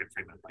of Morgan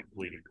Freeman like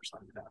bleeding or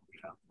something like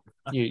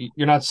that.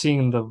 You're not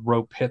seeing the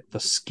rope hit the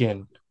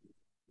skin.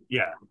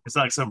 Yeah, it's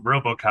not like some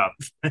RoboCop.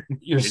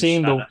 You're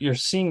seeing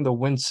the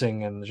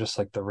wincing and just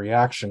like the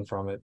reaction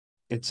from it.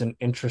 It's an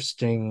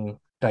interesting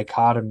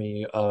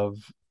dichotomy of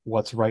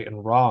what's right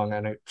and wrong,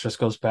 and it just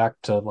goes back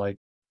to like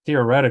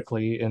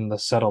theoretically in the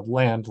settled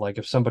land, like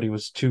if somebody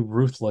was too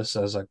ruthless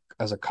as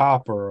a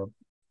cop or a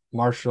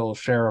marshal,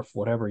 sheriff,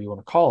 whatever you want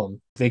to call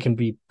them, they can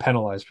be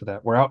penalized for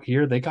that. Where out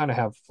here, they kind of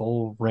have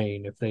full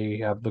reign if they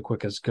have the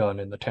quickest gun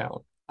in the town.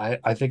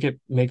 I think it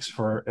makes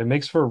for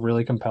a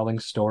really compelling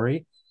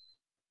story,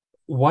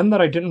 one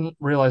that I didn't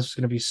realize was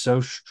going to be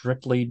so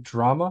strictly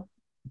drama,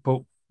 but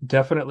I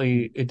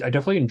definitely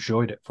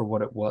enjoyed it for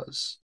what it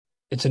was.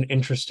 It's an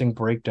interesting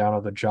breakdown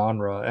of the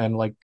genre, and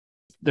like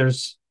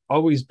there's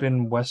always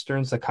been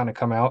westerns that kind of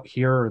come out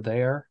here or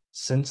there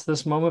since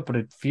this moment, but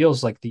it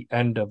feels like the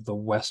end of the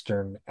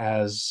western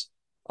as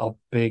a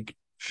big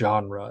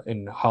genre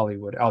in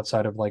Hollywood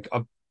outside of like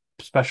a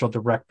special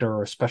director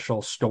or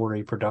special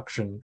story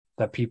production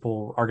that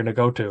people are going to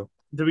go to.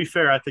 To be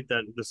fair, I think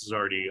that this is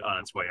already on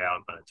its way out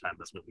by the time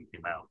this movie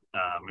came out.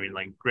 I mean,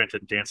 like,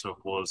 granted, Dance with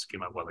Wolves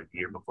came out like a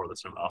year before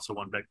this one, also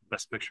won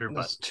Best Picture,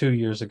 but That's 2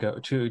 years ago,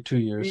 2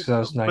 years, because that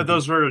was but 90.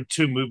 those were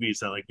two movies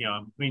that, like,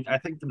 I mean, I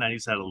think the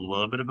 '90s had a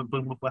little bit of a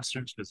boom with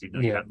westerns because you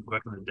Yeah, had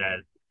Quick and the Dead,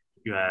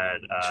 you had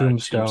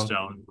Tombstone.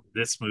 Tombstone,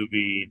 this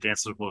movie,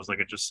 Dance with Wolves, like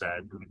I just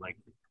said. I mean, like,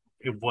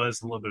 it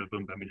was a little bit of a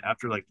boom. I mean,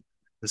 after like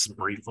this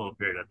brief little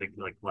period, I think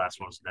like the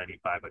last one was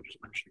 '95. I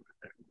just mentioned right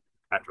there.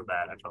 After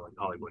that, I felt like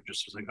Hollywood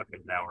just was like,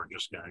 okay, now we're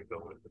just gonna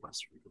go with the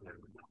Western. And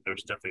there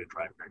was definitely a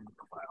drive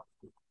profile.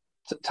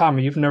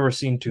 Tommy, you've never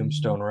seen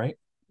Tombstone, right?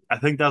 I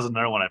think that was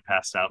another one I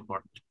passed out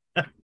for.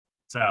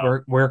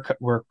 So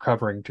We're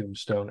covering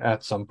Tombstone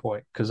at some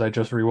point because I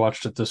just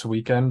rewatched it this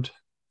weekend.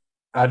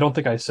 I don't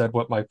think I said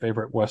what my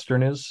favorite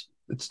Western is.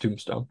 It's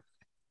Tombstone.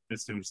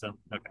 it's Tombstone.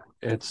 Okay.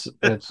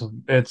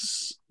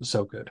 It's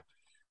so good.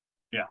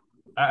 Yeah.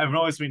 I've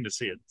always been to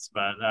see it,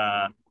 but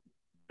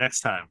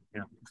next time,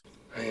 yeah.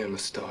 I am a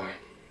star.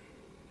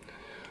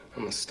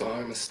 I'm a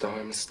star, I'm a star,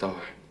 I'm a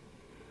star.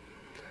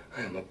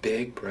 I am a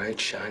big, bright,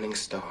 shining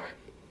star.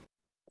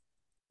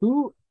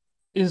 Who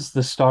is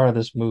the star of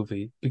this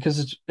movie?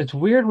 Because it's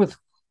weird with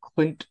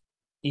Clint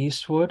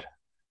Eastwood.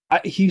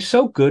 He's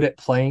so good at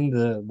playing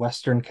the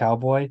Western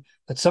cowboy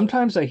that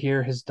sometimes I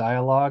hear his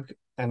dialogue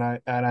and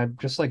I'm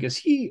just like, is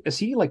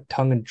he like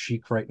tongue in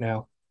cheek right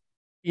now?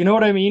 You know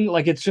what I mean?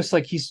 Like it's just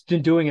like he's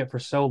been doing it for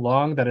so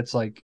long that it's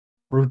like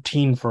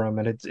routine for him,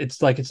 and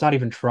it's like it's not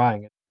even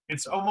trying.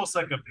 It's almost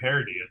like a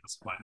parody at this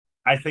point.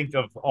 I think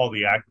of all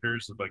the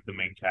actors of like the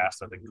main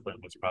cast, I think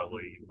Clint was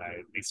probably my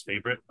least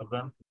favorite of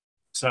them.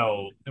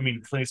 So, I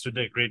mean, Clint Eastwood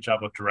did a great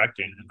job of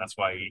directing, and that's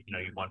why he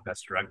won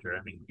Best Director.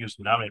 I mean, he was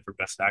nominated for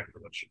Best Actor,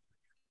 which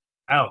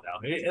I don't know.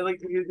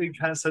 It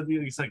kind of said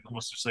it's like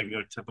almost just like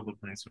a typical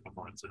Clint Eastwood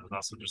performance. And it was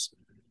also just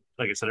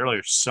like I said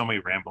earlier, so many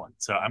rambling.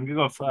 So I'm gonna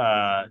go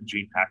with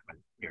Gene Hackman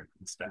here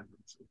instead.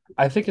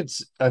 I think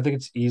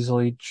it's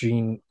easily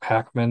Gene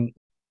Hackman.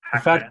 In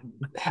fact,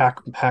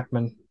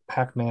 Hackman.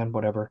 Hackman,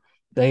 whatever.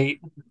 The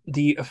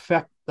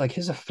effect, like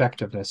his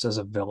effectiveness as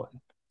a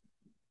villain,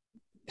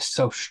 is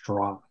so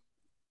strong.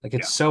 Like Yeah,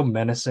 it's so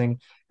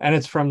menacing, and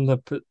it's from the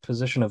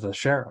position of the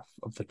sheriff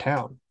of the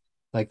town,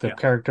 like the yeah,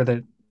 character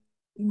that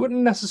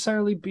wouldn't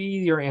necessarily be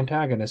your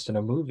antagonist in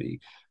a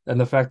movie, and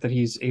the fact that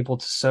he's able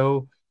to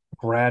so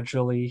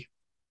gradually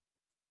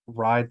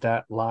ride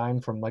that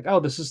line from like, oh,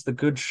 this is the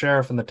good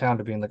sheriff in the town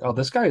to being like, oh,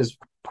 this guy is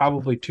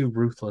probably too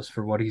ruthless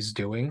for what he's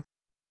doing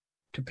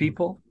to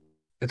people.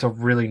 It's a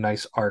really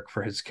nice arc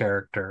for his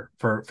character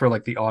for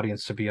like the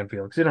audience to be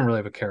unveiled because he doesn't really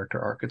have a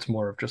character arc. It's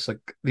more of just like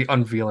the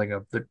unveiling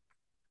of the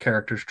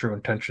character's true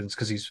intentions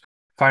because he's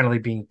finally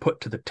being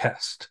put to the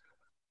test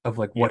of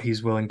like yeah. what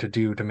he's willing to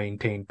do to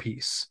maintain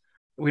peace.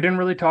 We didn't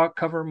really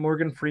cover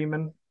Morgan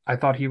Freeman. I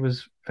thought he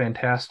was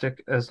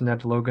fantastic as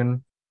Ned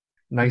Logan.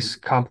 Nice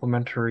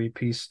complimentary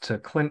piece to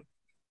Clint.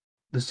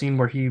 The scene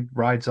where he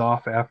rides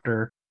off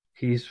after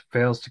he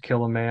fails to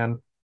kill a man.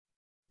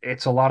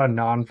 It's a lot of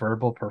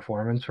non-verbal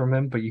performance from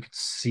him, but you can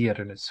see it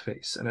in his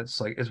face, and it's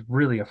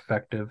really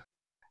effective.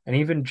 And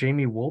even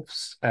Jamie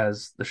Wolf's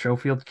as the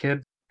Schofield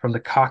kid, from the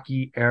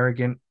cocky,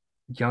 arrogant,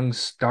 young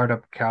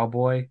startup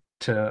cowboy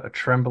to a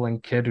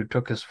trembling kid who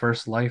took his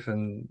first life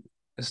and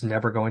is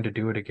never going to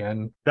do it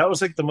again. That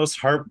was like the most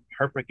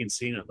heartbreaking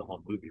scene of the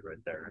whole movie right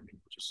there. I mean,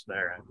 just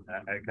there,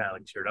 and I kind of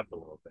like teared up a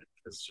little bit.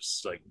 It's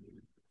just like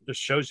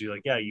just shows you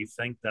like, yeah, you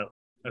think that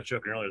I was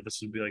joking earlier, this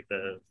would be like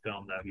the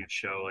film that you'd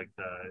show like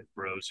the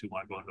bros who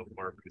want to go into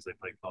war because they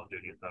play Call of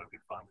Duty and thought it'd be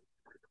fun.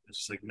 It's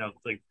just like, no,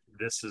 like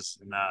this is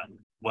not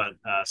what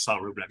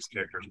Saul Rubin's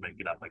character is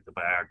making up like the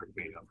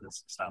biography of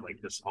this. It's not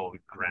like this whole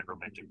grand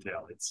romantic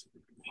tale. It's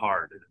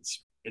hard and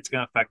it's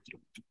gonna affect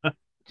you.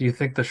 Do you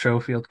think the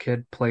Schofield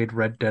kid played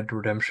Red Dead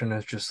Redemption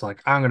as just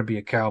like, I'm gonna be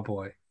a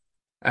cowboy,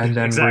 and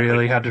then Exactly.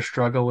 really had to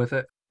struggle with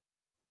it?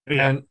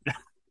 Yeah. And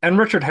and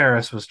Richard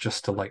Harris was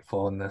just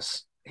delightful in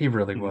this. He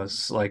really Mhm.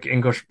 was. Like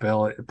English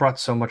Bill, it brought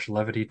so much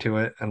levity to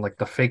it, and like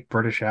the fake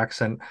British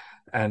accent,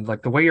 and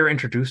like the way you're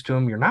introduced to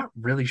him, you're not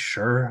really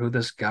sure who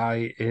this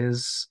guy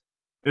is.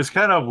 It was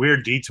kind of a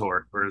weird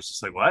detour where it's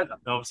just like, what?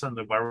 All of a sudden,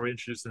 like, why were we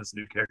introducing this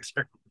new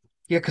character?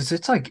 Yeah, because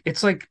it's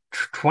like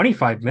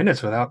 25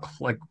 minutes without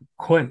like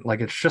Quint.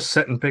 Like it's just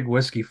setting Big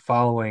Whiskey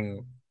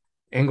following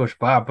English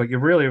Bob, but you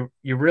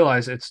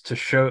realize it's to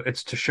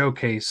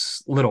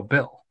showcase Little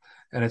Bill,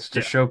 and it's to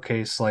Yeah.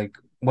 showcase like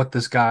what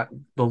this guy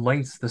the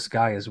lengths this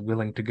guy is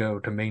willing to go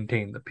to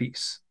maintain the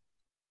peace.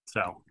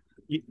 So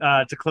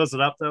to close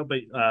it up, though, but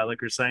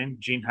like you're saying,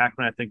 Gene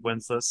Hackman, I think,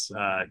 wins this.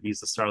 He's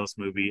the star of this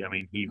movie. I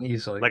mean,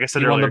 Easily. like I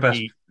said earlier,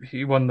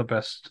 He won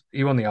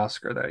the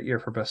Oscar that year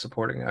for Best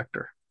Supporting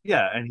Actor.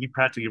 yeah, and he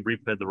practically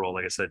replayed the role,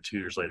 like I said, 2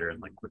 years later,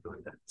 and like quickly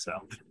did. So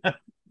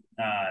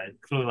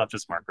clearly left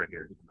his mark right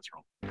here in this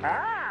role.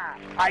 Ah,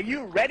 are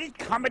you ready,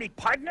 comedy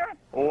partner?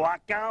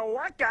 Waka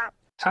waka.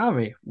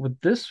 Tommy, would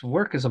this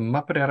work as a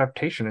Muppet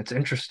adaptation? It's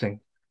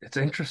interesting. It's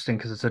interesting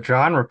because it's a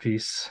genre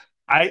piece.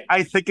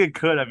 I think it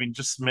could. I mean,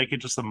 just make it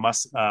just a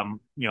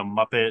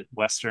Muppet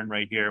Western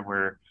right here,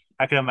 where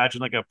I can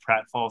imagine like a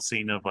pratfall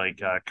scene of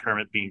like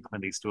Kermit being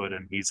Clint Eastwood,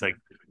 and he's like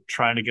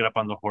trying to get up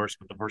on the horse,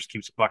 but the horse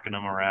keeps bucking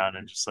him around,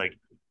 and just like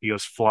he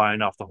goes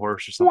flying off the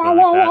horse or something Wah,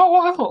 like wah, that.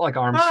 wah, wah, like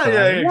arms Ah, yeah,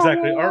 flying. yeah, Wah,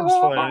 exactly. wah, Arms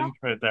wah, wah. flying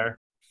right there.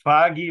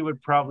 Foggy would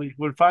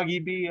Foggy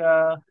be Gene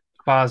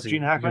Fozzie.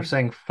 You're Hackman?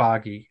 saying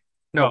Foggy.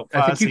 No, Oh,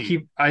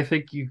 Fozzie I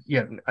think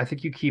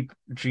you keep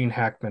Gene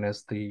Hackman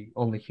as the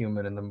only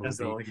human in the as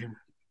the movie. like him.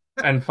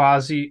 And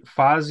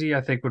Fozzie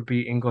I think would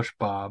be English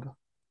Bob.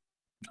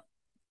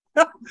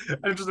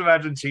 I just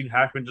imagine Gene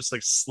Hackman just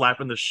like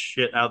slapping the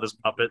shit out of this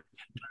puppet.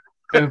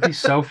 It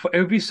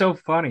would be so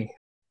funny.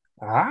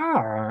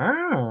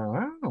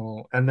 Ah,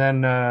 and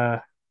then Oh,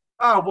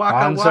 Waka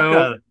Gonzo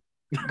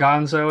Waka.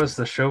 Gonzo is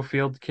the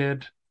Schofield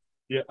kid.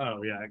 Yeah.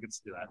 Oh, yeah. I could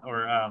see that.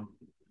 Or I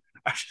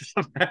just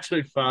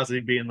imagine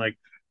Fozzie being like,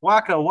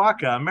 "Waka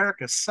Waka,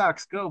 America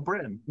sucks. Go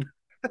Britain."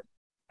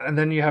 And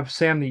then you have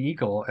Sam the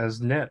Eagle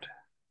as Ned.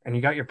 And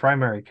you got your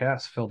primary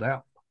cast filled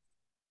out.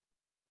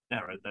 Yeah,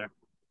 right there.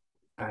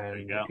 There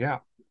you And go. yeah,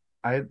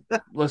 I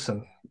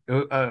listen,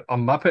 a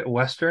Muppet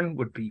Western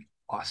would be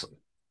awesome.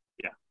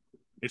 Yeah,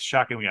 it's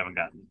shocking we haven't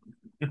gotten.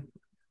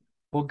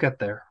 We'll get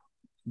there.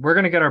 We're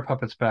gonna get our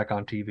puppets back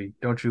on TV.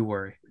 Don't you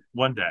worry.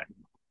 One day.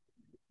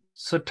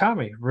 So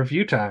Tommy,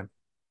 review time.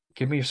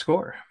 Give me your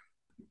score.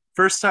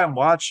 First time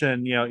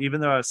watching, even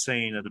though I was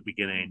saying at the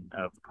beginning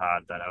of the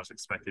pod that I was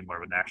expecting more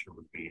of an action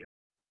movie,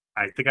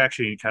 I think I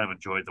actually kind of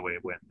enjoyed the way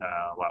it went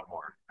a lot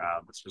more.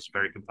 This was a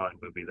very compelling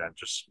movie that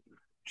just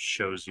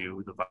shows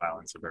you the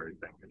violence of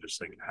everything and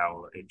just like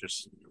how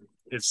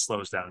it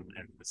slows down,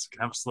 and it's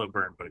kind of a slow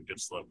burn, but a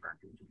good slow burn.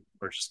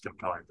 Or it's just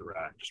compelling the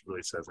ride. It just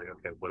really says like,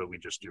 okay, what do we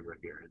just do right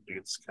here? And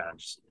it's kind of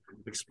just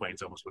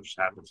explains almost what just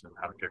happens and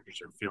how the characters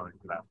are feeling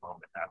in that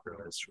moment after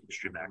this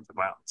extreme act of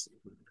violence.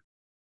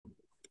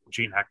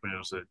 Gene Hackman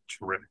was a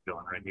terrific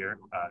villain right here.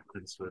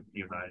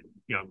 Even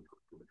though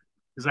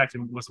his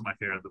acting wasn't my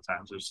favorite at the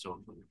time, so it was still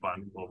a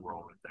fun little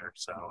role right there.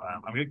 So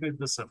I'm gonna give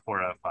this a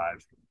 4 out of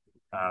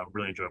 5.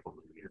 Really enjoyable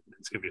movie.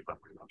 It's gonna be a fun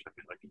rewatch. I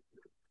feel like.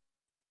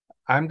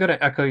 I'm gonna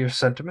echo your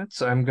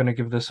sentiments. I'm gonna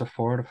give this a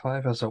 4 out of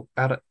 5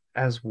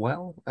 as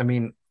well. I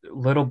mean,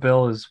 Little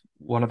Bill is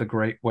one of the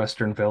great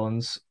Western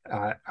villains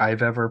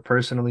I've ever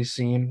personally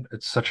seen.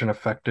 It's such an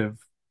effective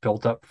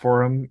build up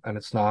for him, and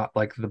it's not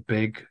like the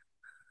big,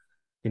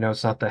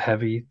 it's not the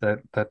heavy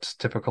that's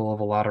typical of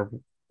a lot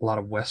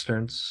of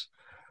Westerns.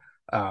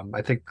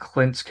 I think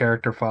Clint's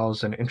character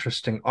follows an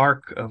interesting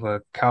arc of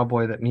a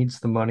cowboy that needs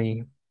the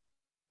money,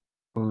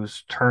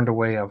 who's turned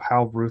away of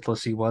how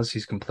ruthless he was.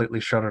 He's completely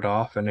shut it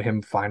off, and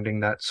him finding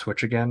that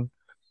switch again.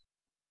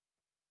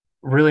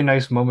 Really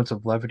nice moments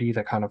of levity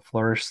that kind of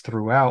flourish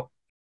throughout.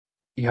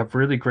 You have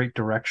really great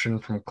direction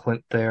from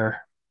Clint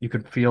there. You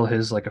could feel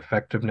his like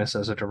effectiveness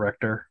as a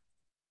director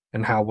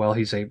and how well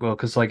he's able.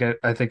 Because like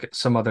I think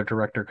some other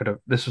director could have.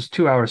 This was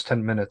 2 hours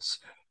 10 minutes.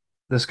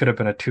 This could have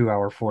been a 2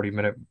 hour 40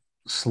 minute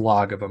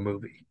slog of a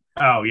movie.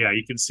 Oh yeah,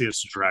 you can see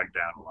it's dragged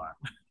down a lot.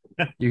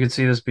 You can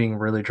see this being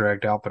really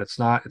dragged out, but it's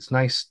not. It's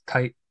nice,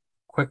 tight,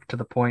 quick to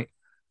the point,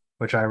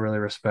 which I really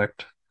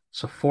respect.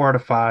 So 4 out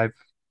of 5,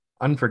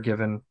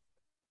 Unforgiven.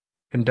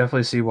 Can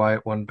definitely see why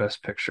it won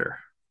Best Picture.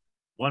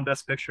 One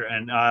Best Picture,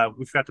 and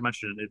we forgot to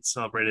mention it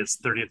celebrated its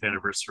 30th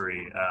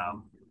anniversary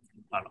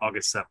on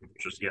August 7th,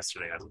 which was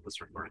yesterday as of this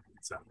recording.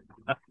 So,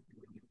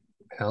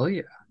 Hell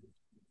yeah.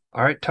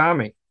 All right,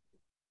 Tommy.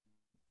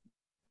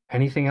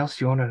 Anything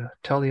else you want to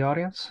tell the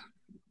audience?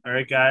 all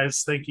right,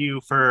 guys, thank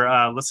you for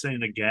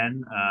listening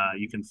again.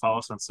 You can follow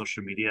us on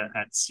social media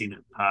at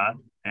CNETPod,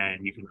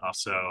 and you can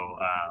also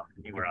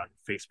we're on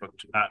Facebook,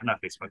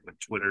 not Facebook, but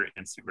Twitter,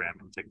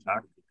 Instagram, and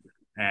TikTok.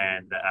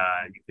 And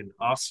you can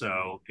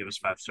also give us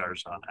 5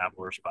 stars on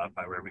Apple or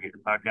Spotify, wherever you get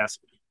your podcasts.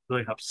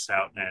 really helps us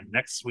out. And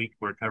next week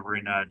we're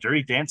covering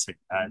Dirty Dancing.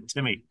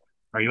 Timmy,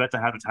 are you at to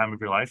have the time of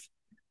your life?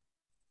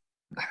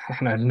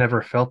 And I'd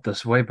never felt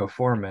this way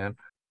before, man.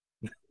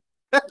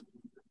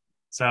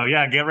 So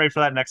yeah, get ready for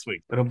that next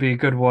week. It'll be a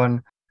good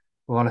one.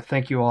 We want to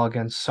thank you all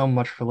again so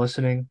much for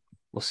listening.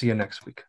 We'll see you next week.